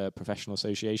Korean Professional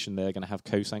Association. They're going to have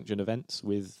co-sanctioned events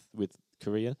with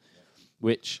Korea,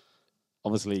 which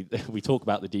obviously we talk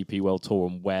about the DP World Tour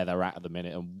and where they're at the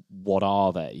minute and what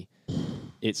are they.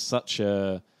 It's such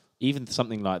a... Even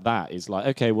something like that is like,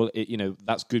 okay, well,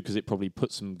 that's good because it probably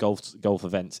puts some golf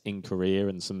events in Korea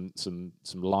and some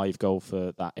live golf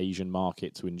for that Asian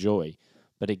market to enjoy.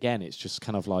 But again, it's just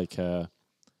kind of like...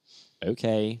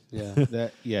 Okay.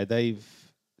 Yeah. They've,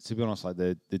 to be honest, like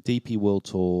the DP World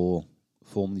Tour,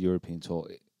 formerly European Tour,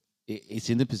 it's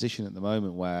in the position at the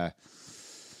moment where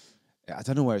I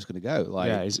don't know where it's going to go.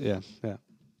 Like,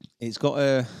 it's got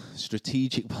a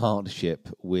strategic partnership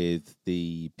with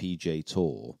the PGA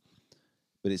Tour,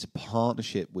 but it's a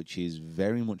partnership which is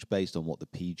very much based on what the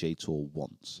PGA Tour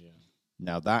wants. Yeah.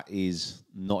 Now, that is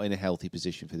not in a healthy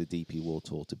position for the DP World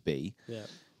Tour to be. Yeah.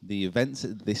 The events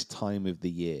at this time of the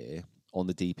year on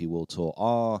the DP World Tour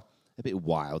are a bit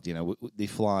wild. They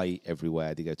fly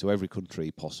everywhere. They go to every country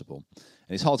possible,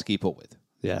 and it's hard to keep up with.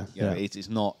 It's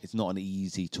not an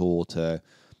easy tour to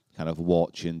kind of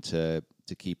watch and to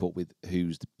keep up with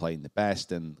who's playing the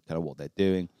best and kind of what they're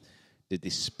doing. The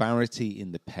disparity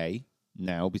in the pay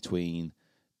now between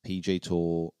PGA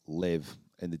Tour, Live,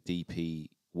 and the DP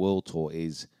World Tour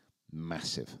is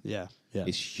massive. Yeah.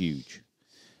 It's huge.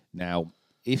 Now,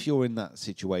 if you're in that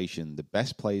situation, the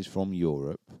best players from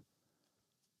Europe,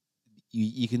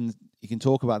 you can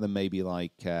talk about them maybe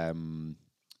like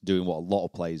doing what a lot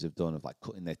of players have done, of like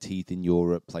cutting their teeth in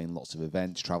Europe, playing lots of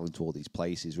events, traveling to all these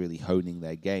places, really honing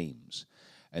their games,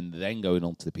 and then going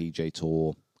on to the PGA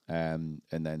Tour and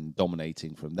then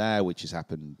dominating from there, which has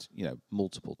happened,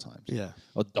 multiple times. Yeah,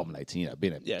 or dominating,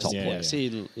 being a top player.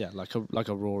 Like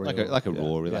a Rory, like a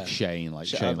Rory, like Shane,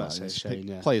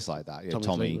 players like that.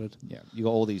 Tommy, you got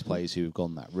all these players who have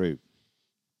gone that route.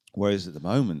 Whereas at the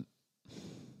moment,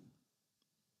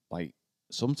 like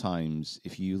sometimes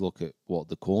if you look at what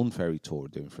the Corn Ferry Tour are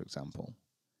doing, for example,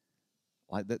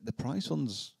 like the prize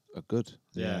funds are good.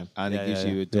 Yeah, and it gives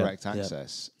you a direct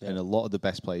access, and a lot of the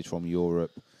best players from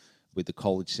Europe, with the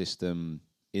college system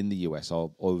in the US, are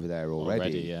over there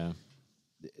already.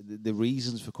 The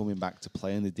reasons for coming back to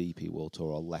play in the DP World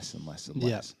Tour are less and less and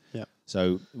less. Yeah.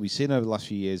 So we've seen over the last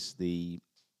few years the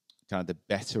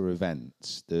better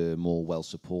events, the more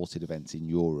well-supported events in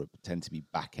Europe tend to be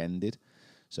back-ended.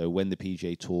 So when the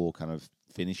PGA Tour kind of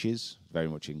finishes, very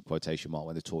much in quotation mark,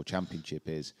 when the Tour Championship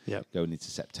is going into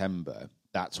September,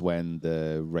 that's when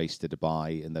the Race to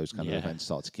Dubai and those kind of events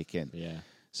start to kick in. Yeah.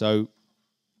 So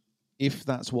if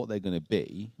that's what they're going to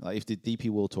be, like if the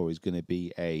DP World Tour is going to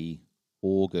be a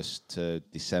August to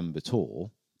December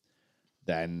tour,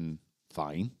 then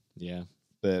fine. Yeah.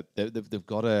 But they've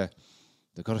got to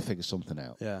figure something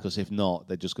out. Yeah. Because if not,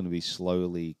 they're just going to be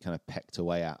slowly kind of pecked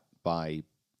away at by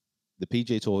the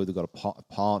PGA Tour, who they've got a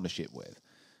partnership with,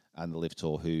 and the Live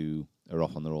Tour, who are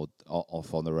off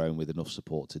on their own with enough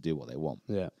support to do what they want.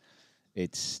 Yeah.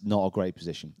 It's not a great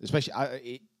position.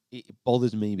 Especially, it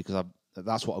bothers me because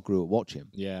that's what I grew up watching.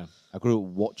 Yeah. I grew up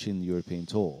watching the European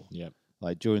Tour. Yeah.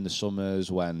 Like during the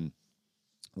summers when,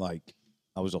 like,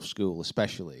 I was off school,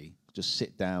 especially, just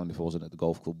sit down if I wasn't at the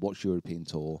golf club, watch European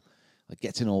Tour, like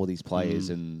get to know all these players,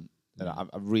 and I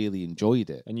really enjoyed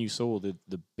it. And you saw the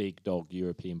big dog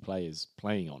European players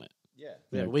playing on it.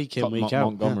 Yeah, week in, week out.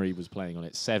 Montgomery was playing on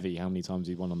it. Seve, how many times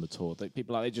he won on the tour?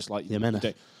 People like, they just like, you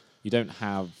don't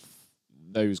have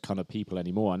those kind of people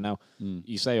anymore. And now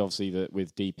you say obviously that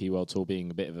with DP World Tour being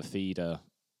a bit of a feeder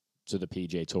to the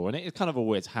PGA Tour, and it kind of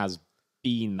always has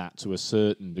been that to a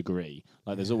certain degree.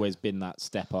 Like there's always been that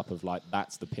step up of like,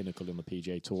 that's the pinnacle in the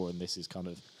PGA Tour, and this is kind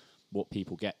of what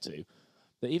people get to.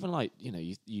 But even like,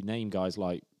 you name guys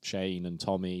like Shane and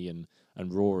Tommy and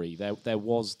Rory, there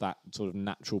was that sort of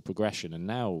natural progression. And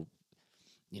now,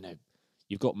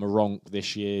 You've got Moronk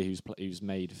this year, who's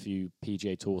made a few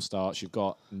PGA Tour starts. You've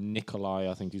got Nikolai,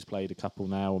 I think, who's played a couple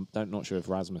now. Not sure if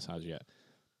Rasmus has yet.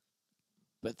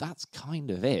 But that's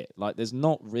kind of it. Like, there's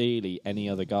not really any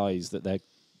other guys that they're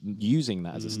using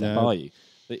that as a step, are you?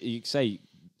 You say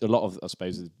a lot of, I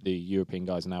suppose, the European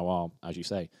guys now are, as you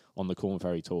say, on the Corn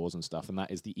Ferry tours and stuff, and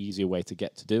that is the easier way to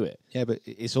get to do it. Yeah, but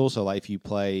it's also like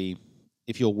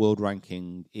if your world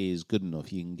ranking is good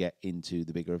enough, you can get into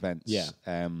the bigger events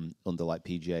under like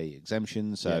PGA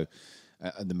exemptions. So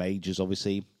and the majors,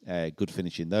 obviously, good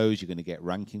finish in those. You're going to get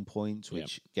ranking points,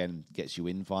 which again gets you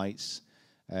invites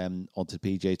onto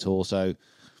the PGA Tour. So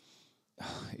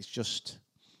it's just,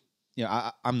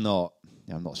 I'm not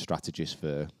a strategist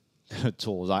for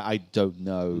tours. I don't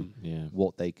know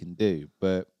what they can do,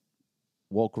 but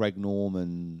what Greg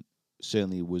Norman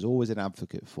certainly was always an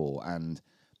advocate for, and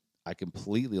I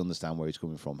completely understand where he's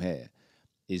coming from here,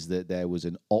 is that there was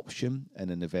an option and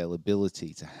an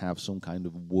availability to have some kind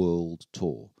of world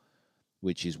tour,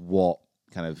 which is what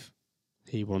kind of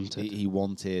he wanted. He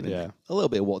wanted and a little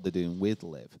bit of what they're doing with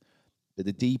Live. But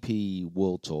the DP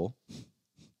World Tour,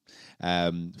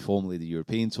 formerly the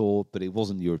European Tour, but it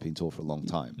wasn't the European Tour for a long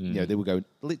time. They were going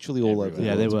literally all over the world.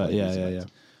 Yeah, they were.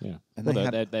 Yeah.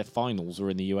 And their finals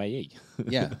were in the UAE.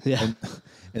 Yeah.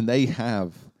 And they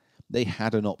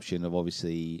had an option of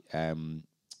obviously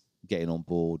getting on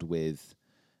board with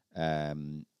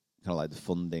kind of like the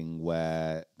funding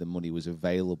where the money was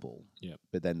available. Yeah.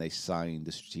 But then they signed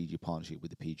the strategic partnership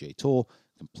with the PGA Tour.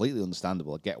 Completely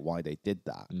understandable. I get why they did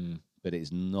that. But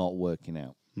it's not working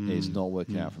out. It's not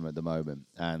working out for them at the moment.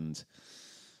 And,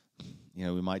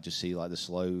 we might just see like the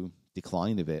slow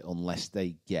decline of it unless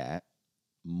they get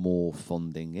more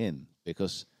funding in.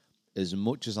 Because as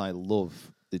much as I love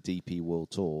the DP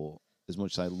World Tour, as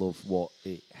much as I love what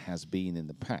it has been in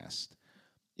the past,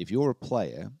 if you're a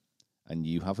player and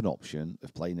you have an option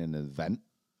of playing in an event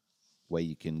where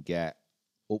you can get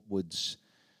upwards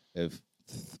of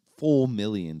 4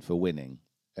 million for winning,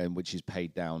 and which is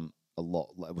paid down a lot,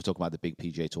 like we're talking about the big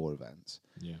PGA Tour events.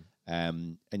 Yeah.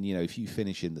 And if you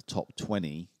finish in the top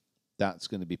 20, that's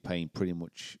going to be paying pretty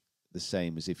much the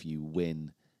same as if you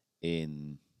win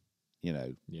in,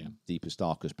 deepest,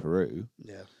 darkest Peru.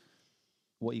 Yeah.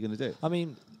 What are you going to do? I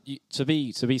mean, to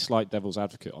be slight devil's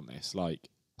advocate on this, like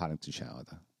Paddington Shower.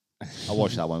 I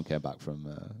watched that one. Came back from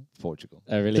Portugal.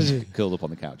 Oh, really? Curled up on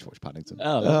the couch to watch Paddington.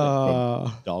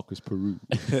 Oh, darkest Peru.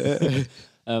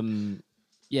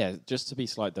 Just to be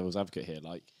slight devil's advocate here,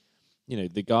 like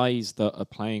the guys that are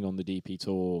playing on the DP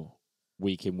Tour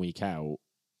week in, week out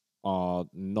are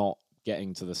not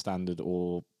getting to the standard,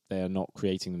 or they are not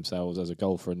creating themselves as a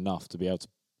golfer enough to be able to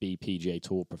be PGA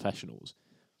Tour professionals.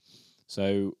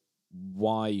 So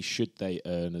why should they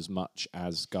earn as much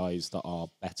as guys that are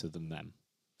better than them?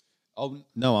 Oh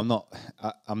no, I'm not.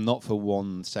 I'm not for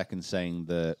 1 second saying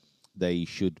that they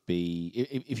should be.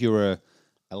 If you're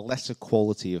a lesser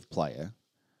quality of player,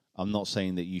 I'm not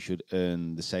saying that you should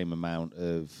earn the same amount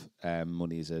of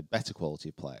money as a better quality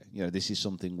of player. This is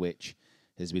something which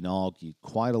has been argued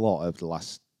quite a lot over the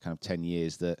last kind of 10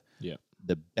 years, that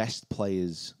the best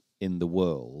players in the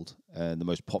world, and the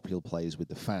most popular players with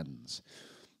the fans,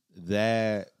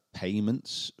 their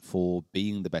payments for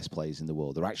being the best players in the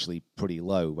world are actually pretty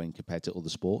low when compared to other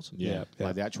sports.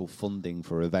 Like the actual funding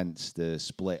for events, the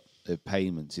split of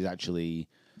payments is actually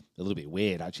a little bit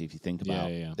weird, actually, if you think about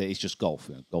that. It's just golf.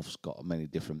 Golf's got many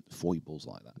different foibles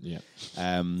like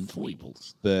that.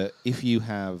 Foibles. But if you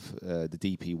have the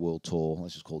DP World Tour,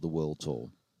 let's just call it the World Tour.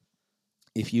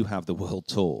 If you have the World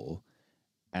Tour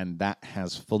and that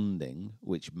has funding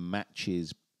which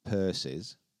matches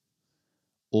purses,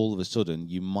 all of a sudden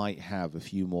you might have a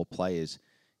few more players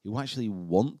who actually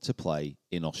want to play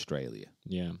in Australia.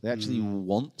 Yeah. They actually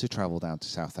want to travel down to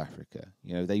South Africa.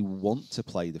 They want to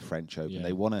play the French Open. Yeah.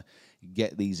 They want to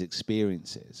get these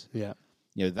experiences. Yeah.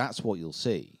 That's what you'll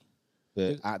see.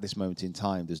 But at this moment in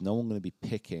time, there's no one going to be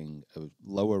picking a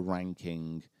lower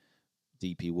ranking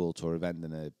DP World Tour event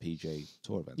than a PGA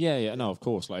Tour event. Yeah, no, of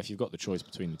course. Like, if you've got the choice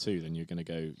between the two, then you're going to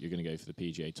go for the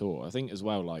PGA Tour. I think as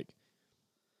well, like,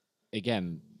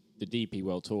 again, the DP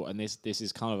World Tour, and this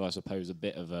is kind of, I suppose, a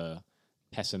bit of a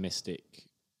pessimistic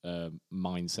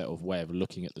mindset of way of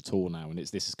looking at the tour now, and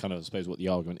this is kind of, I suppose, what the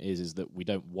argument is that we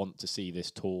don't want to see this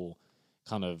tour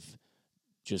kind of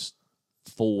just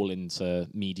fall into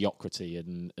mediocrity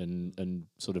and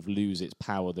sort of lose its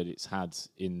power that it's had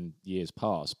in years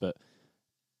past, but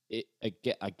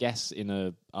I guess in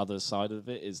a other side of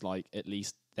it is like, at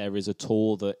least there is a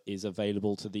tour that is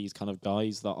available to these kind of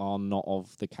guys that are not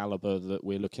of the caliber that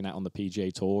we're looking at on the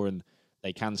PGA Tour, and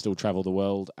they can still travel the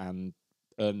world and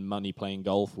earn money playing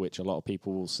golf, which a lot of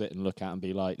people will sit and look at and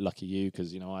be like, "Lucky you,"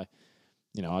 because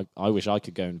I wish I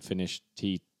could go and finish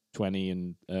T20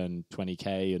 and earn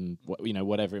 20K and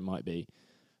whatever it might be.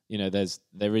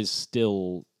 There is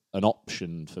still an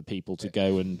option for people to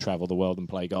go and travel the world and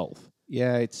play golf.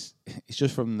 Yeah, it's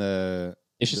just from the.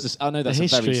 It's just I know that's a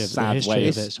very sad way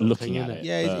of looking at it.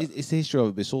 Yeah, it's the history of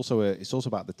it, but it's also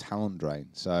about the talent drain.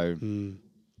 So,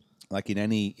 like in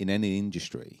any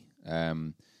industry,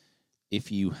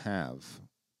 if you have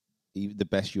the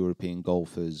best European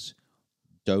golfers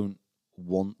don't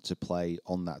want to play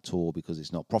on that tour because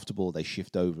it's not profitable, they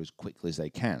shift over as quickly as they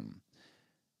can.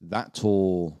 That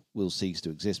tour will cease to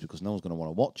exist because no one's going to want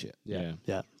to watch it.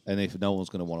 Yeah. And if no one's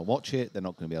going to want to watch it, they're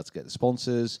not going to be able to get the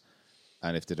sponsors.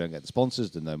 And if they don't get the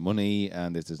sponsors, there's no money.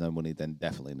 And if there's no money, then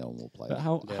definitely no one will play. But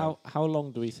how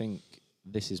long do we think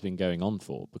this has been going on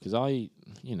for? Because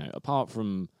apart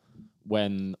from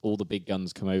when all the big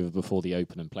guns come over before the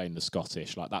Open and play in the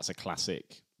Scottish, like that's a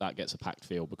classic. That gets a packed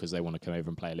field because they want to come over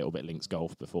and play a little bit links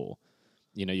golf before.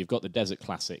 You've got the Desert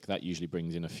Classic. That usually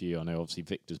brings in a few. I know, obviously,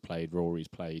 Victor's played, Rory's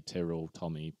played, Tyrrell,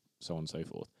 Tommy, so on and so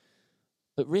forth.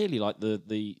 But really, like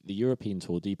the European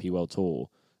Tour, DP World Tour,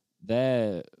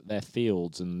 their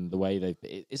fields and the way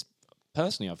it's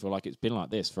personally, I feel like it's been like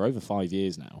this for over 5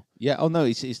 years now. Yeah. Oh no,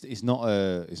 it's not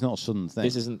a sudden thing.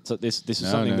 This isn't. This is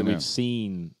something that we've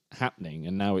seen happening,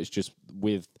 and now it's just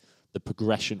with the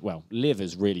progression. Well, Liv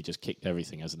has really just kicked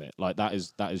everything, hasn't it? Like that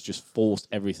is just forced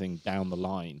everything down the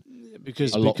line.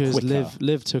 Because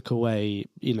Liv took away,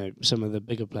 some of the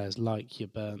bigger players like your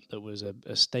Burnt, that was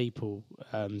a staple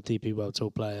DP World Tour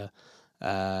player.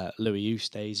 Louis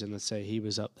Oosthuizen, and I'd say he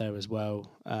was up there as well.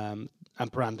 And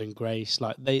Brandon Grace,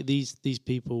 like these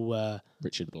people were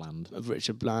Richard Bland.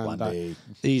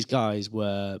 These guys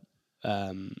were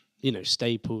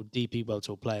staple DP World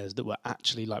Tour players that were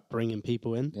actually like bringing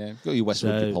people in. Yeah, got your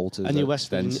Westwood Poulters and your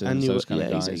Westwood and your those kind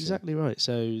of guys. Exactly right.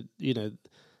 So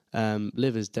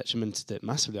Liv has detrimented it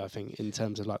massively, I think, in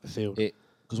terms of like the field.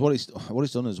 Because what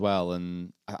it's done as well,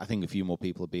 and I think a few more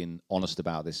people have been honest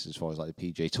about this as far as like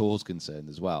the PGA Tour's concerned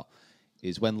as well,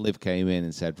 is when Liv came in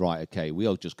and said, right, okay, we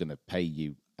are just going to pay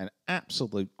you an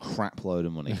absolute crap load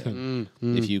of money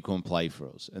if you come play for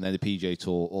us. And then the PGA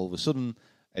Tour all of a sudden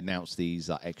announced these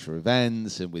extra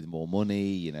events and with more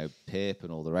money, PIP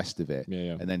and all the rest of it,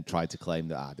 and then tried to claim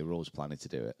that they were always planning to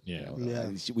do it.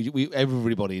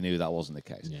 Everybody knew that wasn't the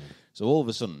case. Yeah. So all of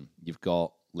a sudden, you've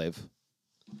got Liv,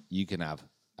 you can have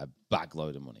a bag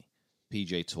load of money.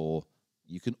 PGA Tour,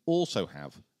 you can also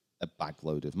have a bag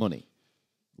load of money.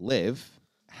 Liv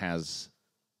has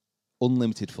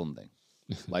unlimited funding.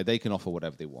 Like they can offer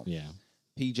whatever they want. Yeah.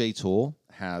 PGA Tour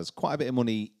has quite a bit of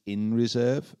money in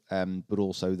reserve, but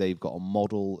also they've got a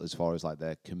model as far as like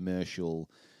their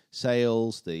commercial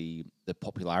sales, the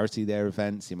popularity of their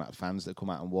events, the amount of fans that come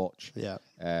out and watch. Yeah.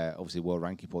 Obviously, world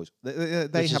ranking points.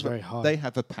 They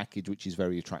have a package which is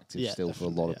very attractive still for a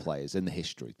lot of players in the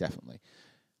history, definitely.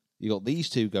 You got these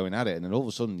two going at it, and then all of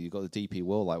a sudden you got the DP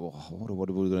World. Like, well, what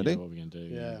are we going to do? What are we going to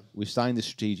do? Yeah. We've signed a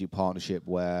strategic partnership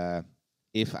where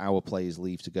if our players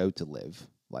leave to go to Liv,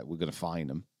 like we're going to fine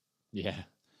them. Yeah.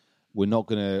 We're not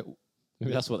going to.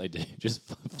 Maybe that's what they do. Just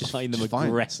fine them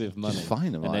aggressive money. Just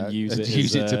fine them. And then use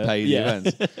it to pay the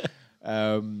events.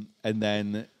 And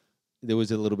then there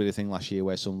was a little bit of thing last year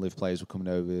where some Liv players were coming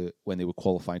over when they were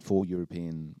qualified for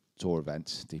European Tour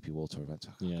events, DP World Tour events.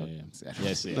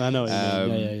 Yes, I know.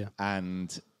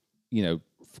 And,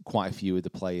 quite a few of the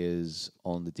players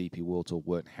on the DP World Tour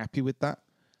weren't happy with that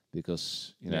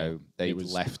because, they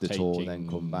left the tour and then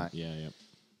come back. Yeah.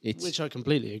 Which I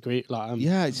completely agree. Like,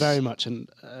 I'm very much an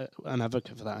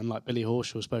advocate for that, and like Billy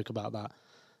Horschel spoke about that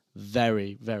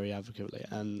very, very advocately,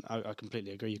 and I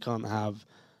completely agree. You can't have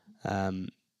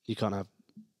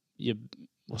your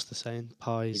what's the saying?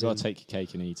 Pies. You got to take your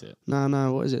cake and eat it.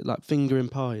 No. What is it like? Fingering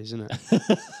pies, isn't it?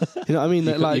 You know what I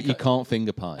mean? You can't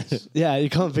finger pies. Yeah, you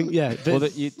can't think. Yeah. Well,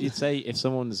 you'd say if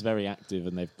someone's very active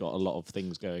and they've got a lot of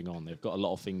things going on, they've got a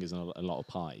lot of fingers and a lot of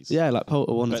pies. Yeah, like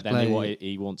Poulter wanted to play. But then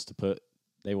he wants to put.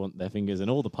 They want their fingers in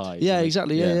all the pies. Yeah,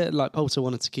 exactly. Yeah. Like Poulter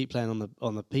wanted to keep playing on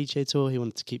the PGA Tour. He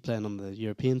wanted to keep playing on the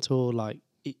European Tour.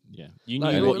 You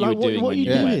knew what you were doing. What are you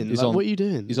doing? What are you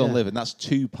doing? He's on Liv, and that's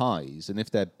 2 pies. And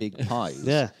if they're big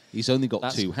pies, he's only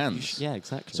got 2 hands. Yeah,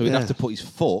 exactly. So he'd have to put his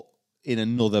foot in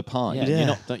another pie.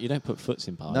 Yeah. You don't put foots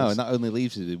in pies. No, and that only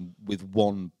leaves him with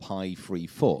 1 pie-free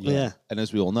foot. Yeah. And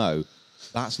as we all know,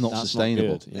 that's not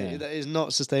sustainable. Not good. That is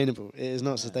not sustainable. It is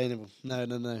not sustainable. No,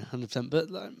 100%. But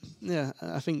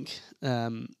I think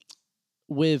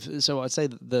so I'd say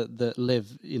that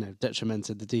Liv,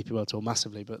 detrimented the DP World Tour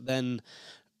massively. But then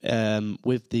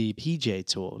with the PGA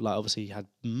Tour, like obviously you had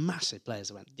massive players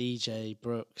that went. DJ,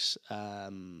 Brooks,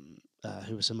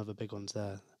 who were some other big ones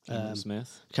there?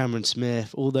 Cameron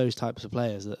Smith, all those types of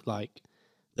players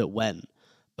that went.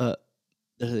 But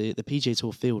the PGA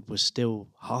Tour field was still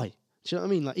high. Do you know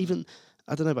what I mean? Like even,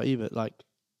 I don't know about you, but like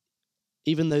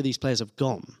even though these players have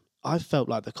gone, I felt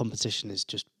like the competition is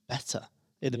just better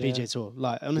in the PGA Tour.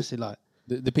 Like honestly, like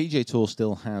the PGA Tour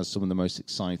still has some of the most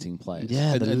exciting players.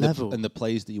 Yeah, and, the level and the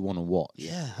players that you want to watch.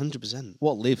 Yeah, 100%.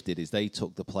 What Liv did is they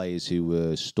took the players who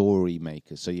were story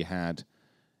makers. So you had.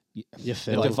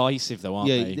 They're divisive though, aren't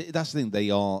they? That's the thing. They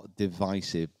are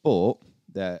divisive, but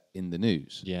they're in the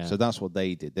news. Yeah. So that's what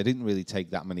they did. They didn't really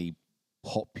take that many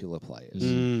popular players.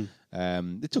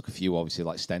 They took a few, obviously,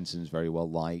 like Stenson's very well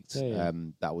liked.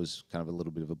 That was kind of a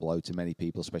little bit of a blow to many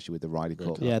people, especially with the Ryder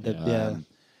Cup.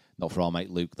 Not for our mate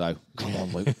Luke, though. Come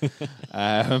on, Luke.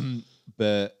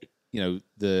 But,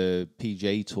 the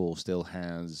PGA Tour still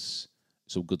has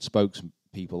some good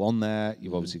spokespeople on there.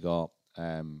 You've obviously got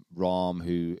Rahm,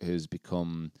 who has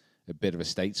become a bit of a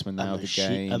statesman now of the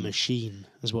game. A machine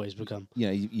is what he's become.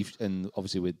 And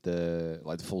obviously with the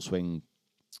Full Swing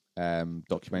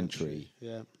documentary,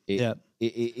 it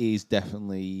is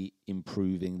definitely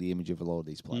improving the image of a lot of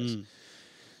these players.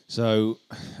 So,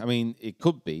 I mean, it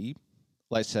could be,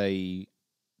 let's say,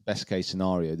 best case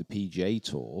scenario, the PGA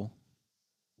Tour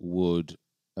would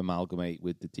amalgamate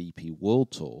with the DP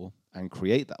World Tour and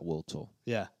create that World Tour.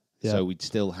 Yeah. So we'd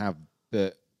still have,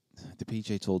 but the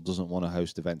PGA Tour doesn't want to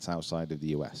host events outside of the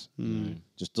US.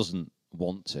 Just doesn't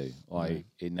want to.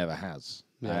 It never has.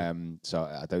 Yeah. So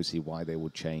I don't see why they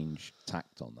would change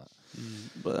tact on that.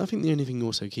 But I think the only thing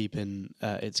also keeping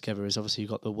it together is obviously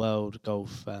you've got the World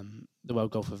Golf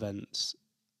events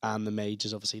and the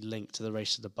majors obviously linked to the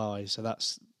Race to Dubai. So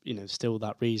that's still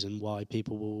that reason why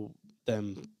people will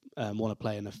then want to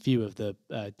play in a few of the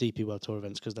DP World Tour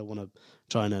events because they want to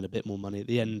try and earn a bit more money at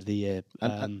the end of the year.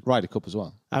 And Ryder Cup as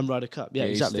well. And Ryder Cup,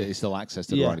 exactly. It's still access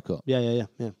to the Ryder Cup. Yeah.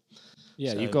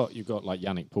 Yeah, So- you've got like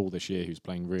Yannick Paul this year, who's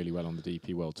playing really well on the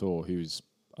DP World Tour, who's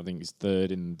I think is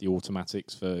third in the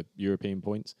automatics for European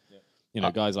points.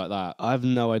 Guys like that. I have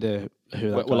no idea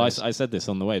who that guy is. I said this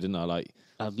on the way, didn't I? Like,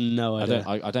 I have no idea.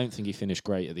 I don't think he finished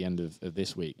great at the end of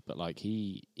this week, but like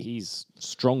he's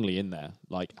strongly in there,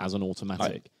 like as an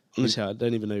automatic. Honestly, I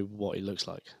don't even know what he looks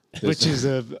like, which is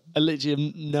I literally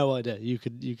have no idea. You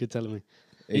could tell me.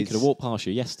 He could have walked past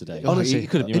you yesterday. Honestly, he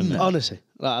could have. Honestly,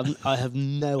 I have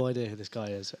no idea who this guy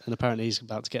is, and apparently he's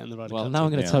about to get in the Ryder Cup. Well, now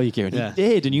I'm going to tell you, Kieran. Yeah. He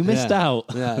did, and you missed out.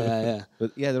 Yeah.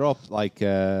 But there are like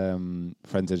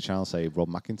friends of the channel say Rob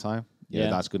McIntyre.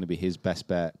 That's going to be his best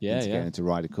bet to get into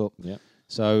Ryder Cup. Yeah.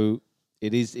 So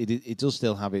it does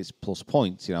still have its plus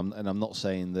points, and I'm not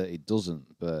saying that it doesn't,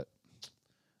 but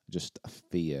just a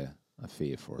fear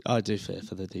for it. I do fear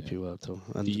for the DP World Tour.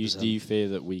 Do you fear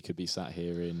that we could be sat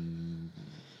here in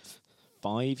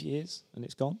 5 years and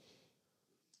it's gone?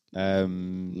 Yeah.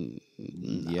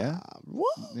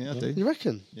 What? Yeah, I do. You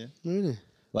reckon? Yeah. Really?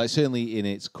 Like certainly in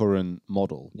its current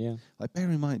model. Yeah. Like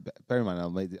bear in mind, I'll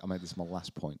make this my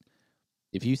last point.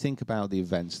 If you think about the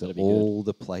events that That'd be all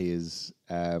the players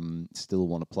still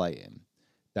want to play in,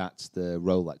 that's the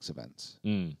Rolex events,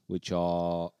 which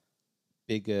are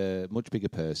much bigger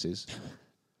purses,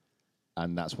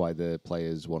 and that's why the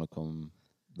players want to come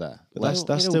there. But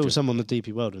that's still some on the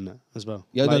DP World, isn't it, as well?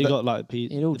 Yeah, you got like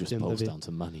it all just boils down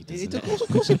to money, doesn't it? Of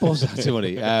course it boils down to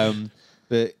money.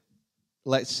 But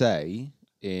let's say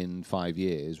in 5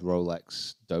 years,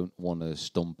 Rolex don't want to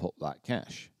stump up that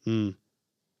cash.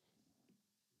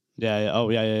 Yeah. Oh,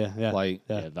 yeah. Like,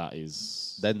 that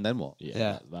is. then what?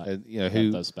 Yeah. That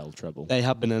who does spell trouble. They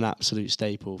have been an absolute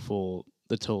staple for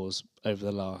the tours over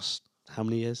the last how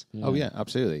many years? Oh yeah,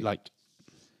 absolutely. Like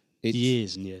It's,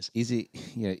 years and years. Is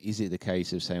it the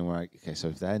case of saying, right, okay, so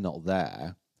if they're not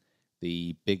there,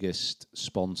 the biggest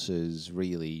sponsors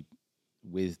really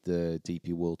with the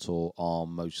DP World Tour are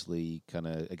mostly kind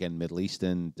of, again, Middle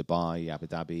Eastern, Dubai, Abu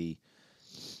Dhabi,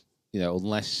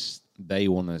 unless they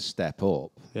want to step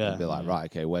up and be like, right,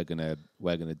 okay, we're gonna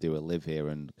do a live here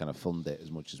and kind of fund it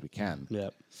as much as we can. Yeah.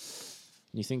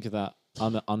 You think of that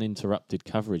uninterrupted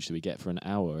coverage that we get for an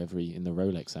hour in the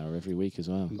Rolex hour every week as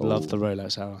well. Love the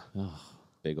Rolex hour.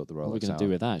 Big up the Rolex What are we going to do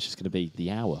with that? It's just going to be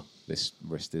the hour. This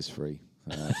wrist is free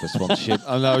for sponsorship.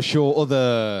 I'm sure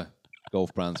other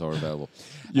golf brands are available.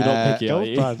 You're not picky, are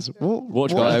you? brands.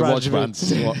 Watch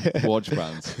brands. Watch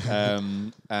brands.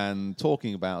 And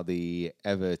talking about the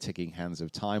ever-ticking hands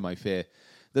of time, I fear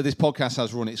that this podcast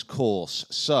has run its course.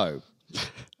 So,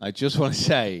 I just want to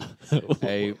say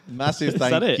a massive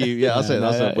thank that it? you. Yeah, that's it.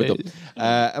 No, That's no, it. We're done.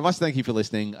 A massive thank you for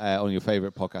listening on your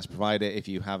favorite podcast provider. If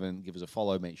you haven't, give us a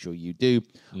follow. Make sure you do.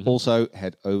 Also,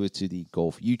 head over to the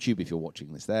Golf YouTube if you're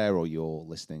watching this there or you're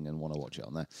listening and want to watch it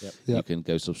on there. You can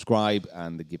go subscribe,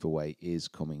 and the giveaway is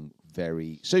coming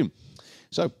very soon.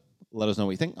 So let us know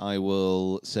what you think. I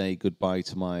will say goodbye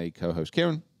to my co-host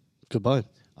Kieran. Goodbye.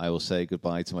 I will say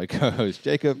goodbye to my co-host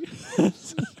Jacob.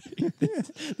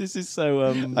 This is so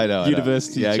I know.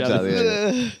 university. Yeah, challenge.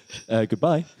 exactly. Yeah.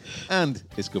 Goodbye. And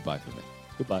it's goodbye from me.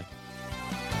 Goodbye.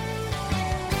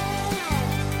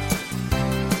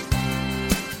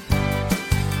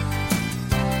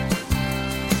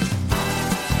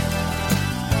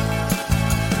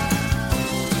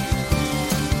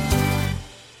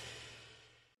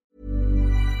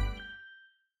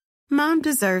 Mom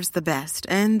deserves the best,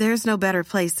 and there's no better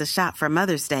place to shop for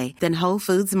Mother's Day than Whole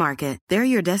Foods Market. They're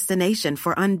your destination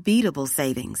for unbeatable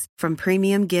savings, from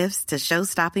premium gifts to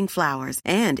show-stopping flowers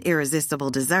and irresistible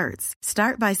desserts.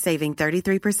 Start by saving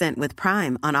 33% with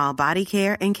Prime on all body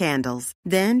care and candles.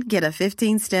 Then get a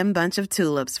 15-stem bunch of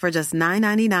tulips for just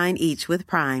 $9.99 each with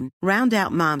Prime. Round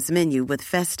out Mom's menu with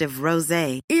festive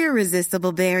rosé,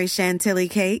 irresistible berry chantilly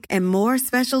cake, and more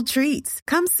special treats.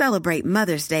 Come celebrate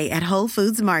Mother's Day at Whole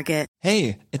Foods Market.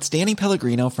 Hey, it's Danny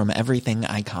Pellegrino from Everything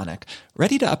Iconic.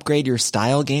 Ready to upgrade your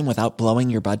style game without blowing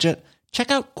your budget?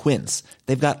 Check out Quince.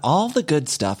 They've got all the good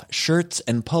stuff, shirts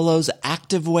and polos,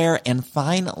 activewear, and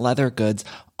fine leather goods,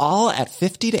 all at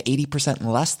 50 to 80%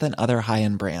 less than other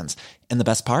high-end brands. And the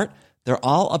best part? They're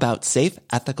all about safe,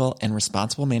 ethical, and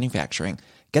responsible manufacturing.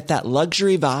 Get that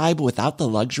luxury vibe without the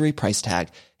luxury price tag.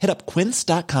 Hit up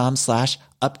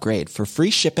quince.com/upgrade for free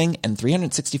shipping and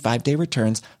 365-day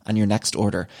returns on your next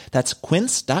order. That's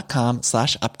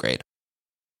quince.com/upgrade.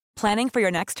 Planning for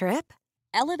your next trip?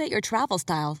 Elevate your travel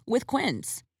style with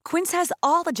Quince. Quince has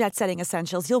all the jet-setting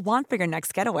essentials you'll want for your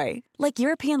next getaway, like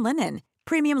European linen,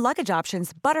 premium luggage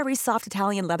options, buttery soft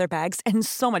Italian leather bags, and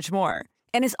so much more.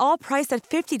 And is all priced at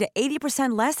 50 to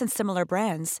 80% less than similar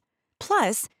brands.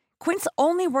 Plus, Quince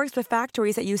only works with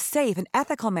factories that use safe and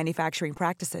ethical manufacturing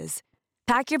practices.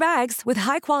 Pack your bags with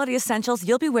high-quality essentials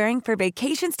you'll be wearing for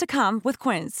vacations to come with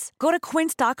Quince. Go to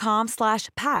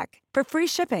quince.com/pack for free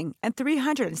shipping and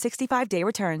 365-day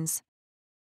returns.